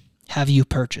cash have you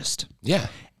purchased? Yeah.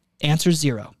 Answer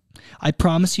 0. I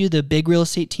promise you, the big real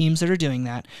estate teams that are doing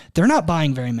that, they're not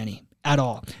buying very many at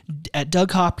all. At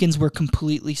Doug Hopkins, we're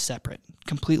completely separate,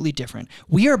 completely different.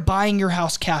 We are buying your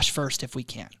house cash first if we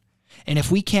can. And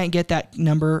if we can't get that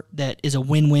number that is a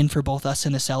win-win for both us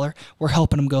and the seller, we're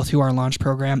helping them go through our launch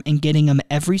program and getting them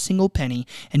every single penny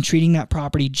and treating that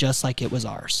property just like it was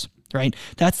ours. Right?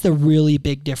 That's the really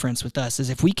big difference with us, is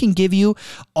if we can give you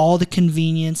all the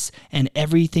convenience and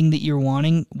everything that you're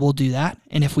wanting, we'll do that.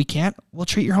 And if we can't, we'll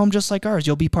treat your home just like ours.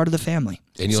 You'll be part of the family.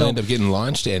 And you'll end up getting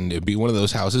launched, and it'll be one of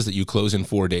those houses that you close in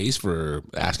 4 days for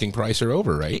asking price or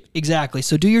over, right? Exactly.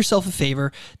 So do yourself a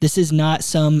favor. This is not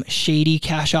some shady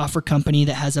cash offer company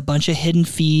that has a bunch of hidden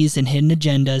fees and hidden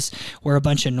agendas. We're a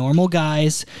bunch of normal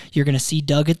guys. You're going to see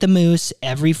Doug at the Moose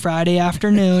every Friday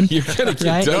afternoon. You're going to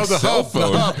get Doug's cell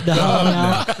phone.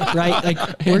 Right?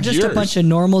 Like, we're just a bunch of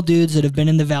normal dudes that have been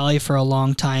in the Valley for a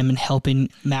long time and helping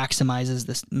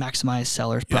maximize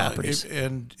sellers' properties.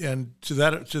 And to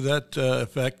that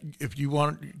effect, if you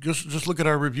want, just look at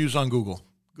our reviews on Google.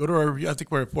 Go to our review. I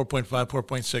think we're at 4.5,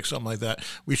 4.6, something like that.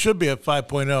 We should be at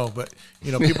 5.0, but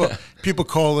people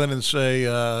call in and say,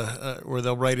 or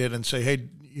they'll write in and say, hey,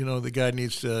 the guy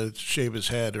needs to shave his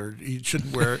head, or he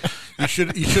shouldn't wear it. He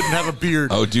shouldn't have a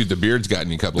beard. Oh, dude, the beard's gotten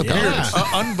you a couple of comments.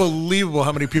 Unbelievable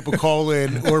how many people call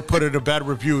in or put in a bad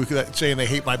review saying they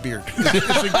hate my beard.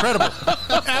 It's incredible.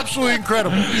 Absolutely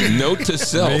incredible. Note to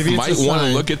self, might want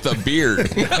to look at the beard.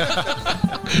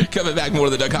 Coming back, more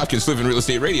of the Doug Hopkins Flippin' Real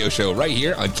Estate Radio Show right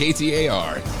here on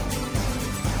KTAR.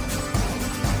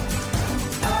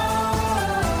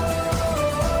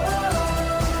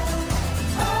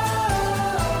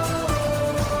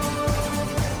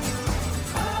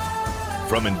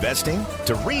 From investing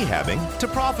to rehabbing to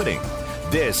profiting,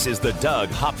 this is the Doug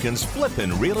Hopkins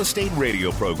Flippin' Real Estate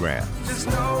Radio Program. Just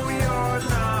know you're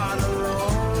not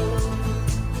alone,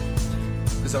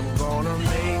 'cause I'm gonna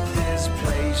make this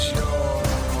place your home.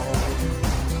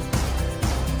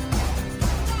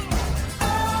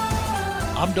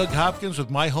 I'm Doug Hopkins with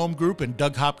My Home Group and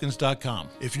DougHopkins.com.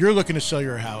 If you're looking to sell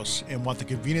your house and want the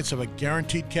convenience of a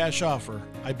guaranteed cash offer,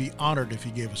 I'd be honored if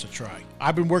you gave us a try.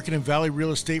 I've been working in Valley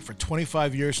real estate for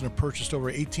 25 years and have purchased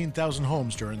over 18,000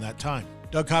 homes during that time.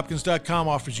 DougHopkins.com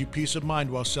offers you peace of mind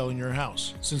while selling your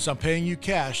house. Since I'm paying you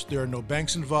cash, there are no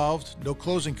banks involved, no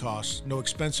closing costs, no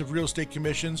expensive real estate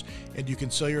commissions, and you can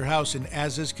sell your house in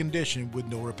as-is condition with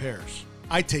no repairs.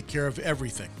 I take care of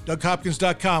everything.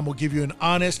 DougHopkins.com will give you an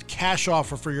honest cash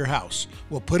offer for your house.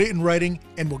 We'll put it in writing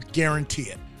and we'll guarantee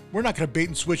it. We're not going to bait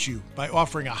and switch you by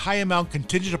offering a high amount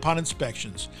contingent upon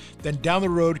inspections. Then down the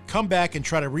road, come back and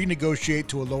try to renegotiate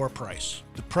to a lower price.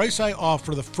 The price I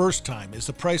offer the first time is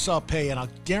the price I'll pay, and I'll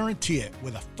guarantee it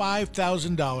with a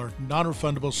 $5,000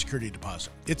 non-refundable security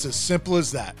deposit. It's as simple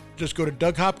as that. Just go to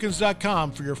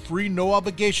DougHopkins.com for your free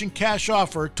no-obligation cash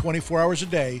offer 24 hours a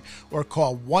day, or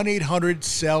call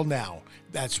 1-800-SELL-NOW.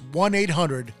 That's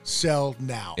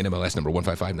 1-800-SELL-NOW. NMLS number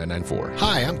 155994.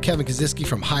 Hi, I'm Kevin Kaziski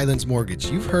from Highlands Mortgage.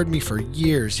 You've heard me for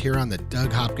years here on the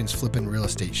Doug Hopkins Flippin' Real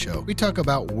Estate Show. We talk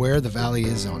about where the valley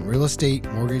is on real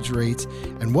estate, mortgage rates,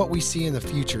 and what we see in the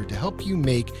future to help you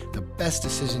make the best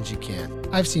decisions you can.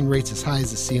 I've seen rates as high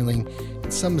as the ceiling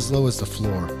and some as low as the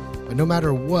floor. But no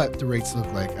matter what the rates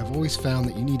look like, I've always found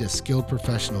that you need a skilled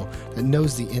professional that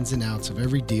knows the ins and outs of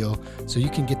every deal so you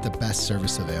can get the best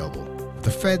service available.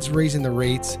 With the Fed's raising the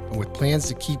rates and with plans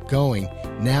to keep going,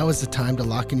 now is the time to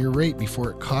lock in your rate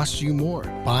before it costs you more.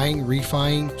 Buying,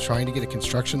 refining, trying to get a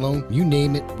construction loan, you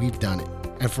name it, we've done it.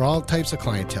 And for all types of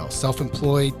clientele,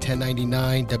 self-employed,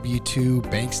 1099, W-2,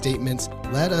 bank statements,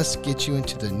 let us get you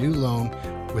into the new loan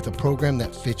with a program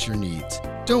that fits your needs.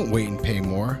 Don't wait and pay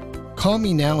more. Call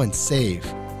me now and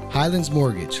save. Highlands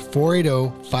Mortgage,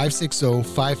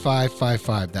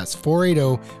 480-560-5555. That's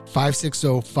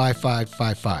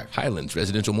 480-560-5555. Highlands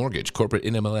Residential Mortgage, corporate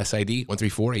NMLS ID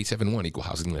 134871, equal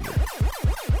housing lender.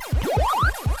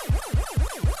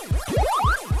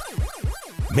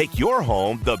 Make your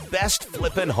home the best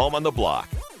flippin' home on the block.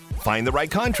 Find the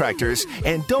right contractors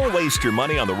and don't waste your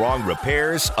money on the wrong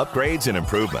repairs, upgrades, and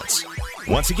improvements.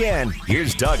 Once again,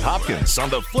 here's Doug Hopkins on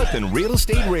the Flippin' Real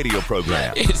Estate Radio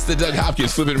program. It's the Doug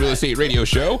Hopkins Flippin' Real Estate Radio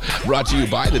Show, brought to you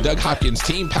by the Doug Hopkins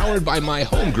team, powered by My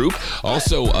Home Group,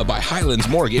 also by Highlands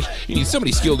Mortgage. You need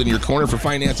somebody skilled in your corner for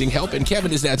financing help, and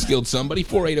Kevin is that skilled somebody.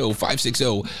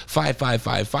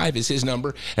 480-560-5555 is his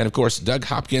number. And, of course,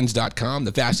 DougHopkins.com,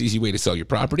 the fast, easy way to sell your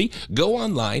property. Go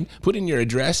online, put in your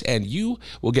address, and you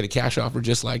will get a cash offer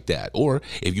just like that. Or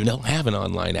if you don't have an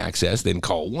online access, then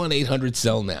call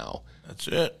 1-800-SELL-NOW. That's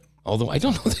it. Although I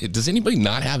don't know, does anybody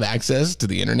not have access to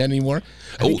the internet anymore?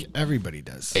 I think everybody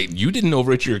does. Hey, you didn't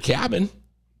over at your cabin.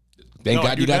 Thank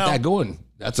God you got that going.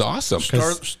 That's awesome.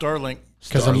 Starlink.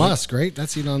 Because of Musk, right?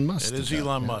 That's Elon Musk. It is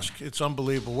Elon Musk. It's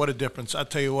unbelievable. What a difference. I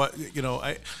tell you what,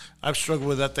 I've struggled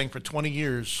with that thing for 20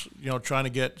 years, trying to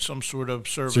get some sort of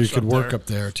service. So you could work there. up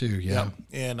there too, yeah.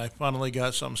 And I finally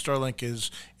got something. Starlink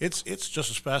it's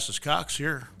just as fast as Cox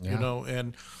here,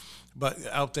 but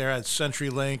out there at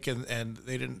CenturyLink and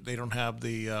they don't have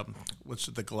the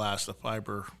the glass, the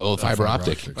fiber. Oh, fiber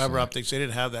optic. Fiber optics. They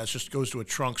didn't have that. It just goes to a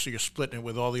trunk, so you're splitting it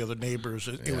with all the other neighbors.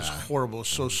 It was horrible. It was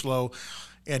so slow.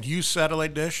 And use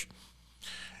satellite dish.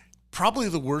 Probably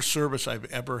the worst service I've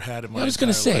ever had in my life. I was going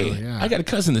to say, I got a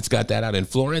cousin that's got that out in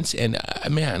Florence, and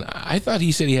man, I thought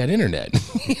he said he had internet.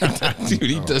 Dude,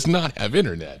 he does not have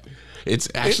internet. It's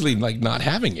actually like not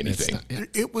having anything.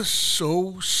 It was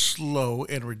so slow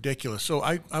and ridiculous. So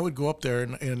I would go up there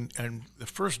and the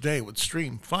first day it would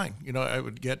stream fine. I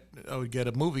would get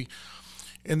a movie,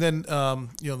 and then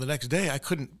the next day I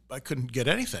couldn't get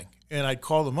anything, and I'd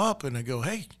call them up and I go,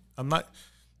 hey, I'm not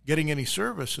getting any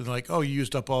service, and like, oh, you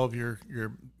used up all of your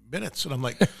minutes, and I'm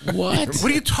like, what are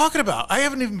you talking about? I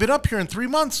haven't even been up here in 3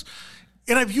 months.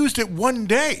 And I've used it one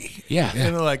day. Yeah.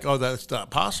 And they're like, oh, that's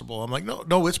not possible. I'm like,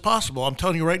 no, it's possible. I'm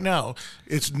telling you right now,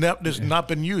 it's not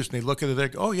been used. And they look at it, they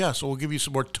go, oh, yeah, so we'll give you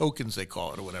some more tokens, they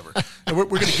call it, or whatever. And we're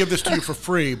going to give this to you for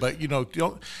free, but,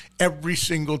 every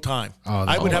single time.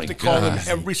 I would have to call them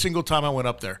every single time I went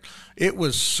up there. It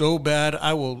was so bad.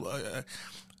 I will...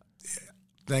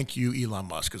 thank you, Elon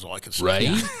Musk, is all I can say. Right?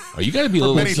 Oh, you got to be a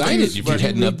little excited if you're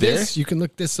heading up there. You can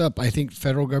look this up. I think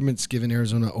federal government's given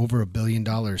Arizona over $1 billion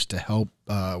to help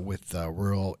with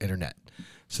rural internet.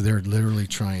 So they're literally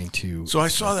trying to. So I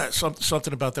saw that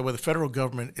something about that where the federal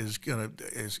government is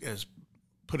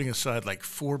putting aside like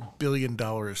 $4 billion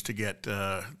to get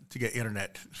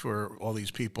internet for all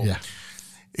these people. Yeah.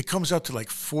 It comes out to like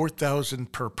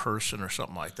 $4,000 per person or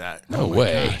something like that. No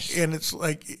way. And it's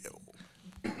like.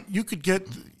 You could get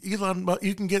you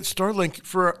can get Starlink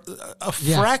for a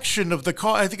fraction of the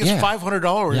cost. I think it's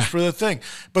 $500 for the thing,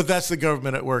 but that's the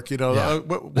government at work.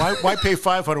 Why pay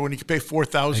 $500 when you can pay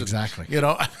 $4,000? Exactly.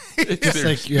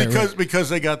 Because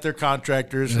they got their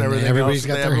contractors and everything. Everybody's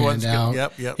else. got their hand out.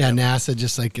 Yep. NASA,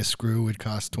 just like a screw would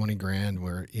cost $20,000,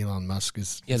 where Elon Musk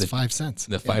is 5 cents.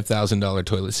 The $5,000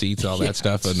 toilet seats, all that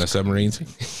stuff on the submarines.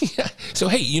 So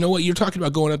hey, you know what? You're talking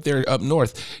about going up there up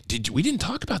north. We didn't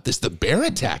talk about this? The bear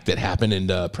attack that happened in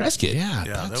Prescott. Yeah,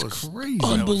 that was crazy.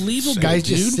 Unbelievable. Guy's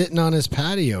just sitting on his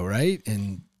patio, right?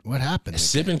 And what happened?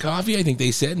 Sipping coffee, I think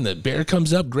they said, and the bear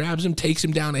comes up, grabs him, takes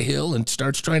him down a hill, and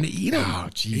starts trying to eat him. Oh,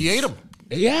 geez. He ate him.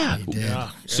 Yeah. He did.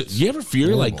 So do you ever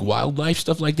fear like wildlife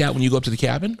stuff like that when you go up to the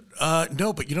cabin?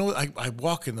 No, but I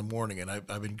walk in the morning, and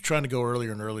I've been trying to go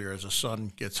earlier and earlier as the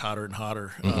sun gets hotter and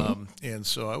hotter. Mm-hmm. And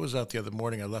so I was out the other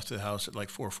morning. I left the house at like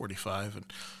 4:45, and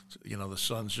the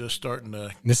sun's just starting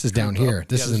to. This is down here.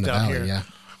 This is in the valley. Here. Yeah.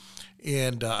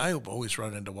 And I always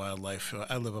run into wildlife.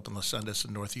 I live up in Los Andes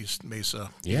in Northeast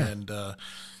Mesa. Yeah. And,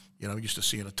 used to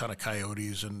seeing a ton of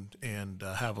coyotes and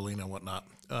javelina and whatnot.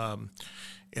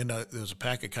 And there was a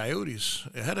pack of coyotes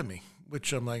ahead of me,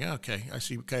 which I'm like, okay, I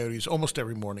see coyotes almost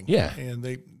every morning. Yeah. And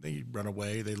they run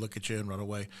away. They look at you and run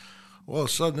away. Well, all of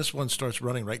a sudden, this one starts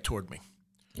running right toward me.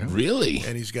 Really?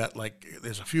 And he's got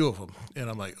there's a few of them.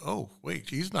 And I'm like, oh, wait,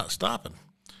 he's not stopping.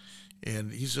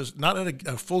 And he's just not at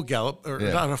a full gallop or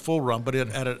not a full run, but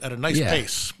at a nice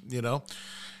pace,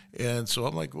 And so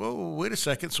I'm like, whoa, wait a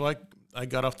second. So I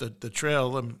got off the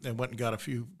trail and went and got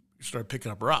started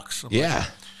picking up rocks. I'm like,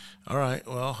 all right,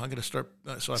 well, I'm going to start.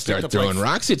 So I start throwing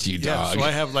rocks at you, dog. So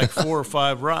I have like 4 or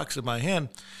 5 rocks in my hand,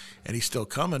 and he's still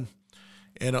coming.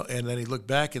 And then he looked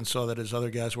back and saw that his other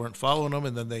guys weren't following him,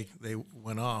 and then they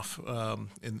went off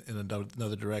in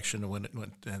another direction and went.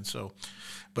 And so,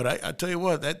 but I tell you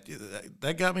what,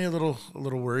 that got me a little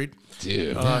worried.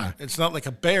 Dude, it's not like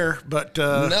a bear, but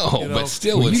no, but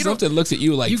still, when something looks at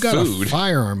you like you got food, a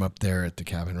firearm up there at the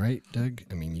cabin, right, Doug?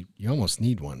 I mean, you almost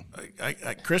need one.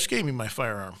 Chris gave me my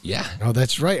firearm. yeah. Oh,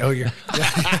 that's right. Oh, you're.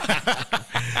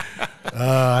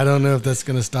 I don't know if that's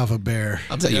going to stop a bear.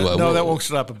 I'll tell you what. No, that won't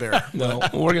stop a bear. No,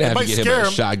 we're gonna have to might get him scare a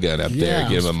him. shotgun up there,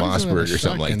 give him a Mossberg or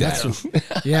something like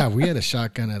that. Yeah, we had a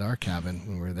shotgun at our cabin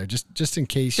when we were there, just in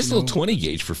case. Just a little 20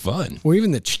 gauge for fun. Well,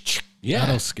 even the Yeah.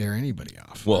 that'll scare anybody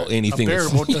off. Well, anything. A bear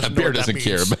a bear doesn't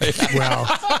care. But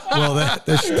Well,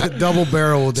 the double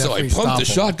barrel will so I definitely pumped stop the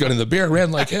them. shotgun and the bear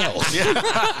ran like hell.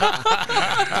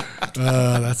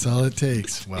 That's all it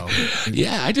takes. Well,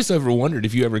 Yeah, I just ever wondered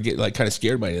if you ever get like kind of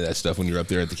scared by any of that stuff when you're up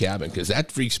there at the cabin, because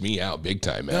that freaks me out big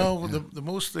time, man. No, the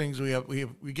most things we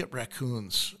get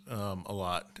raccoons a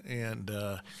lot, and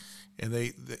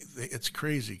they it's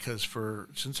crazy because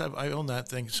since I own that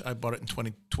thing, I bought it in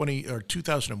 2020 or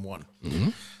 2001. Mm-hmm.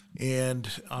 And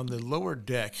on the lower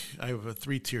deck, I have a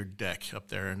 3-tiered deck up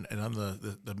there, and on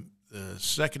the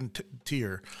second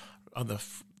tier, on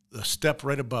the step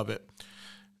right above it,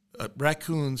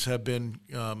 raccoons have been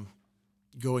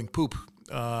going poop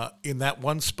in that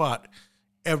one spot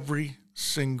every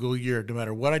single year, no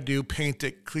matter what I do, paint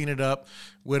it, clean it up,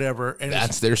 whatever. And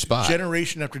That's their spot.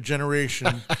 Generation after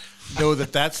generation know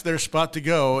that that's their spot to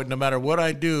go. And no matter what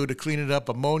I do to clean it up,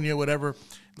 ammonia, whatever,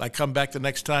 I come back the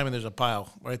next time and there's a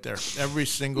pile right there every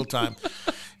single time.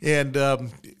 And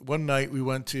one night we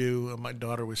went to, my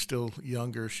daughter was still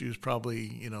younger. She was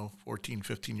probably, 14,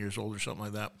 15 years old or something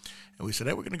like that. And we said,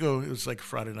 hey, we're going to go. It was like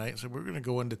Friday night. I said, we're going to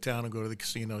go into town and go to the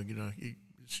casino.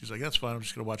 She's like, that's fine. I'm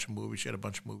just going to watch a movie. She had a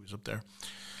bunch of movies up there.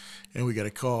 And we got a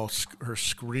call, her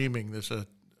screaming. There's a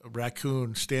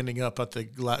raccoon standing up at the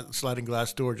sliding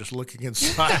glass door just looking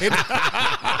inside.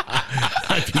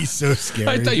 I'd be so scared.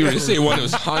 I thought you were going to say one that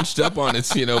was hunched up on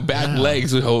its, back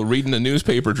legs, reading the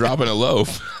newspaper, dropping a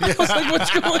loaf. I was like,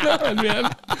 what's going on,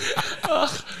 man?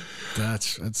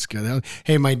 That's good.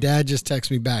 Hey, my dad just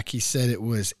texted me back. He said it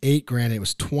was $8,000. It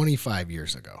was 25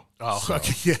 years ago. Oh, So,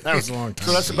 okay. Yeah. that was a long time.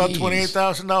 So that's about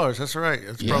 $28,000. That's right.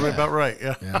 That's probably about right.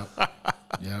 Yeah.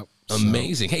 Yep.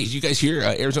 Amazing. Hey, did you guys hear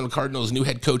Arizona Cardinals' new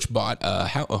head coach bought a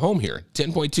home here,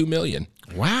 $10.2 million.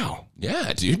 Wow.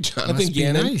 Yeah, dude. Jonathan Must be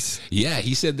Gannon. nice. Yeah,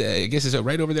 he said that, I guess it's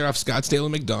right over there off Scottsdale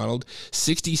and McDonald,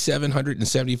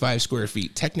 6,775 square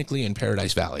feet, technically in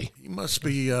Paradise Valley. He must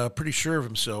be pretty sure of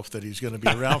himself that he's going to be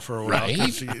around for a while. Right?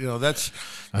 'Cause, that's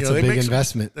a they big make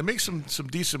investment. They make some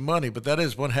decent money, but that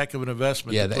is one heck of an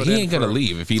investment. Yeah, to that put he in ain't going to for-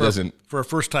 leave if he for- doesn't. for a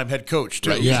first-time head coach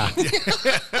too. Right. Yeah.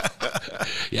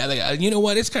 Yeah, you know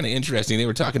what? It's kind of interesting. They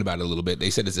were talking about it a little bit. They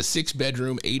said it's a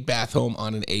 6-bedroom, 8-bath home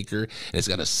on an acre, and it's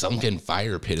got a sunken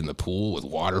fire pit in the pool with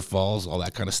waterfalls, all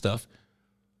that kind of stuff.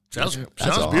 Sounds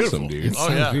awesome, beautiful, dude. It Oh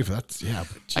sounds yeah. beautiful. But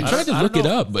I tried to I look don't it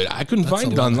know. up, but I couldn't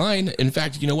find it a lot. online. In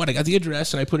fact, you know what? I got the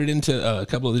address and I put it into a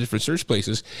couple of the different search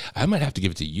places. I might have to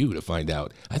give it to you to find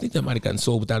out. I think that might have gotten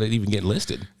sold without it even getting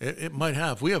listed. It might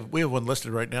have. We have one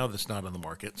listed right now that's not on the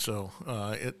market. So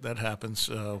that happens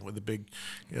with the big.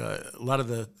 A lot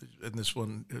of and this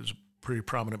one is a pretty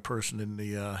prominent person in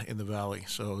the valley.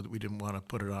 So we didn't want to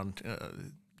put it on.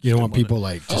 you don't want people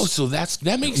like Oh, just so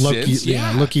that makes looky, sense.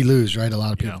 Yeah. looky loos, right? A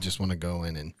lot of people Yeah. just want to go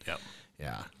in and Yep.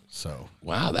 yeah. So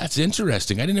Wow, that's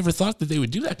interesting. I never thought that they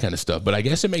would do that kind of stuff, but I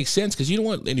guess it makes sense because you don't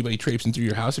want anybody traipsing through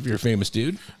your house if you're a famous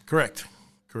dude. Correct.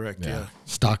 Yeah.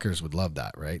 stalkers would love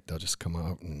that, right? They'll just come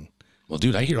out and Well,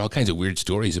 dude, I hear all kinds of weird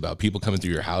stories about people coming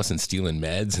through your house and stealing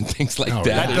meds and things like Oh,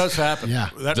 that. That does happen. Yeah.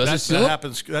 That, Does it that, still? that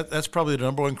happens. That's probably the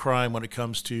number one crime when it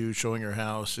comes to showing your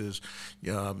house is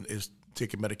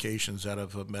taking medications out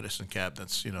of medicine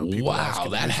cabinets. People Wow,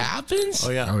 asking that to use it. happens? Oh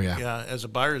yeah. Oh, yeah. As a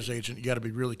buyer's agent, you got to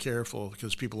be really careful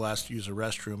because people ask to use a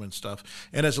restroom and stuff.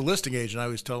 And as a listing agent, I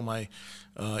always tell my,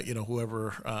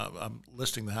 whoever I'm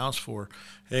listing the house for,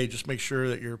 hey, just make sure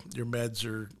that your meds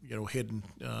are hidden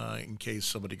in case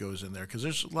somebody goes in there because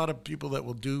there's a lot of people that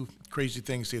will do crazy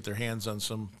things to get their hands on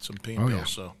some pain pills. yeah.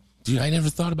 So. Dude, I never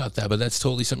thought about that, but that's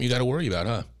totally something you got to worry about,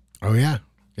 huh? oh yeah,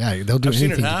 they'll do I've seen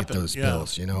anything it to happen, get those yeah.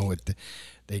 pills.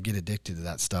 They get addicted to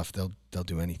that stuff. They'll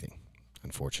do anything.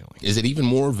 unfortunately. Is it even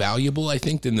more valuable, I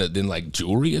think, than like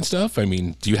jewelry and stuff? I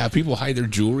mean, do you have people hide their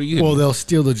jewelry? Well, they'll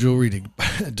steal the jewelry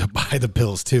to buy the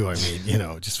pills too. I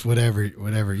mean, just whatever.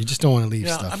 You just don't want to leave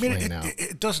stuff laying out.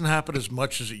 It doesn't happen as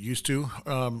much as it used to.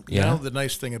 Now the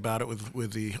nice thing about it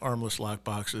with the armless lock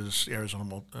boxes,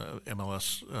 Arizona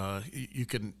MLS,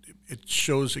 it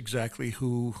shows exactly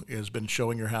who has been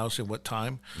showing your house and what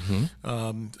time.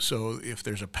 Mm-hmm. So if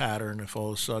there's a pattern, if all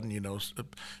of a sudden,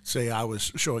 say I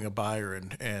was showing a buyer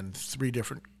and 3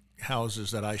 different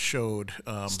houses that I showed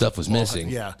stuff was missing,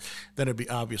 then it'd be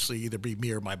obviously either be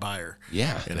me or my buyer.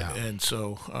 And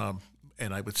so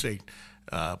and I would say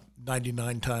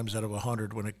 99 times out of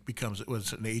 100 when it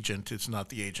was an agent, it's not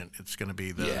the agent, it's going to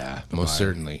be the most buyer.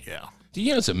 Certainly.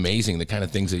 It's amazing the kind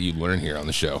of things that you learn here on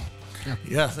the show.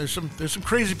 Yeah, there's some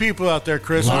crazy people out there,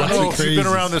 Chris. I don't know if you've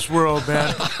been around this world,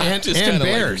 man. and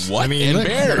bears. Like, what? I mean, and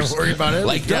bears. Don't worry about it.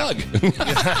 Like Doug.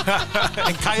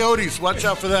 And coyotes. Watch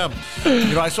out for them.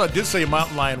 I did see a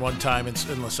mountain lion one time in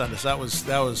Los Angeles. That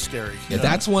was scary. Yeah,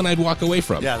 that's one I'd walk away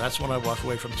from. Yeah, that's one I'd walk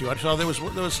away from too. I saw there was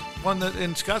one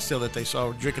in Scottsdale that they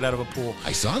saw drinking out of a pool.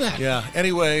 I saw that. Yeah.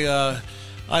 Anyway,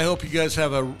 I hope you guys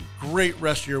have a great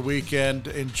rest of your weekend.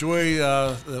 Enjoy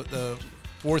the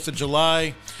 4th of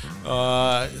July.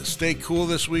 Stay cool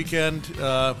this weekend.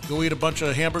 Go eat a bunch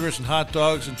of hamburgers and hot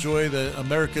dogs. Enjoy the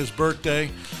America's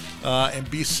birthday. And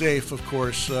be safe, of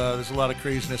course. There's a lot of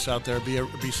craziness out there.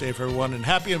 Be safe, everyone. And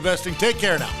happy investing. Take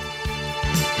care now.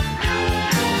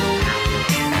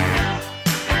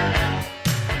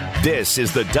 This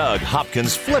is the Doug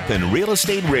Hopkins Flippin' Real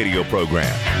Estate Radio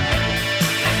Program.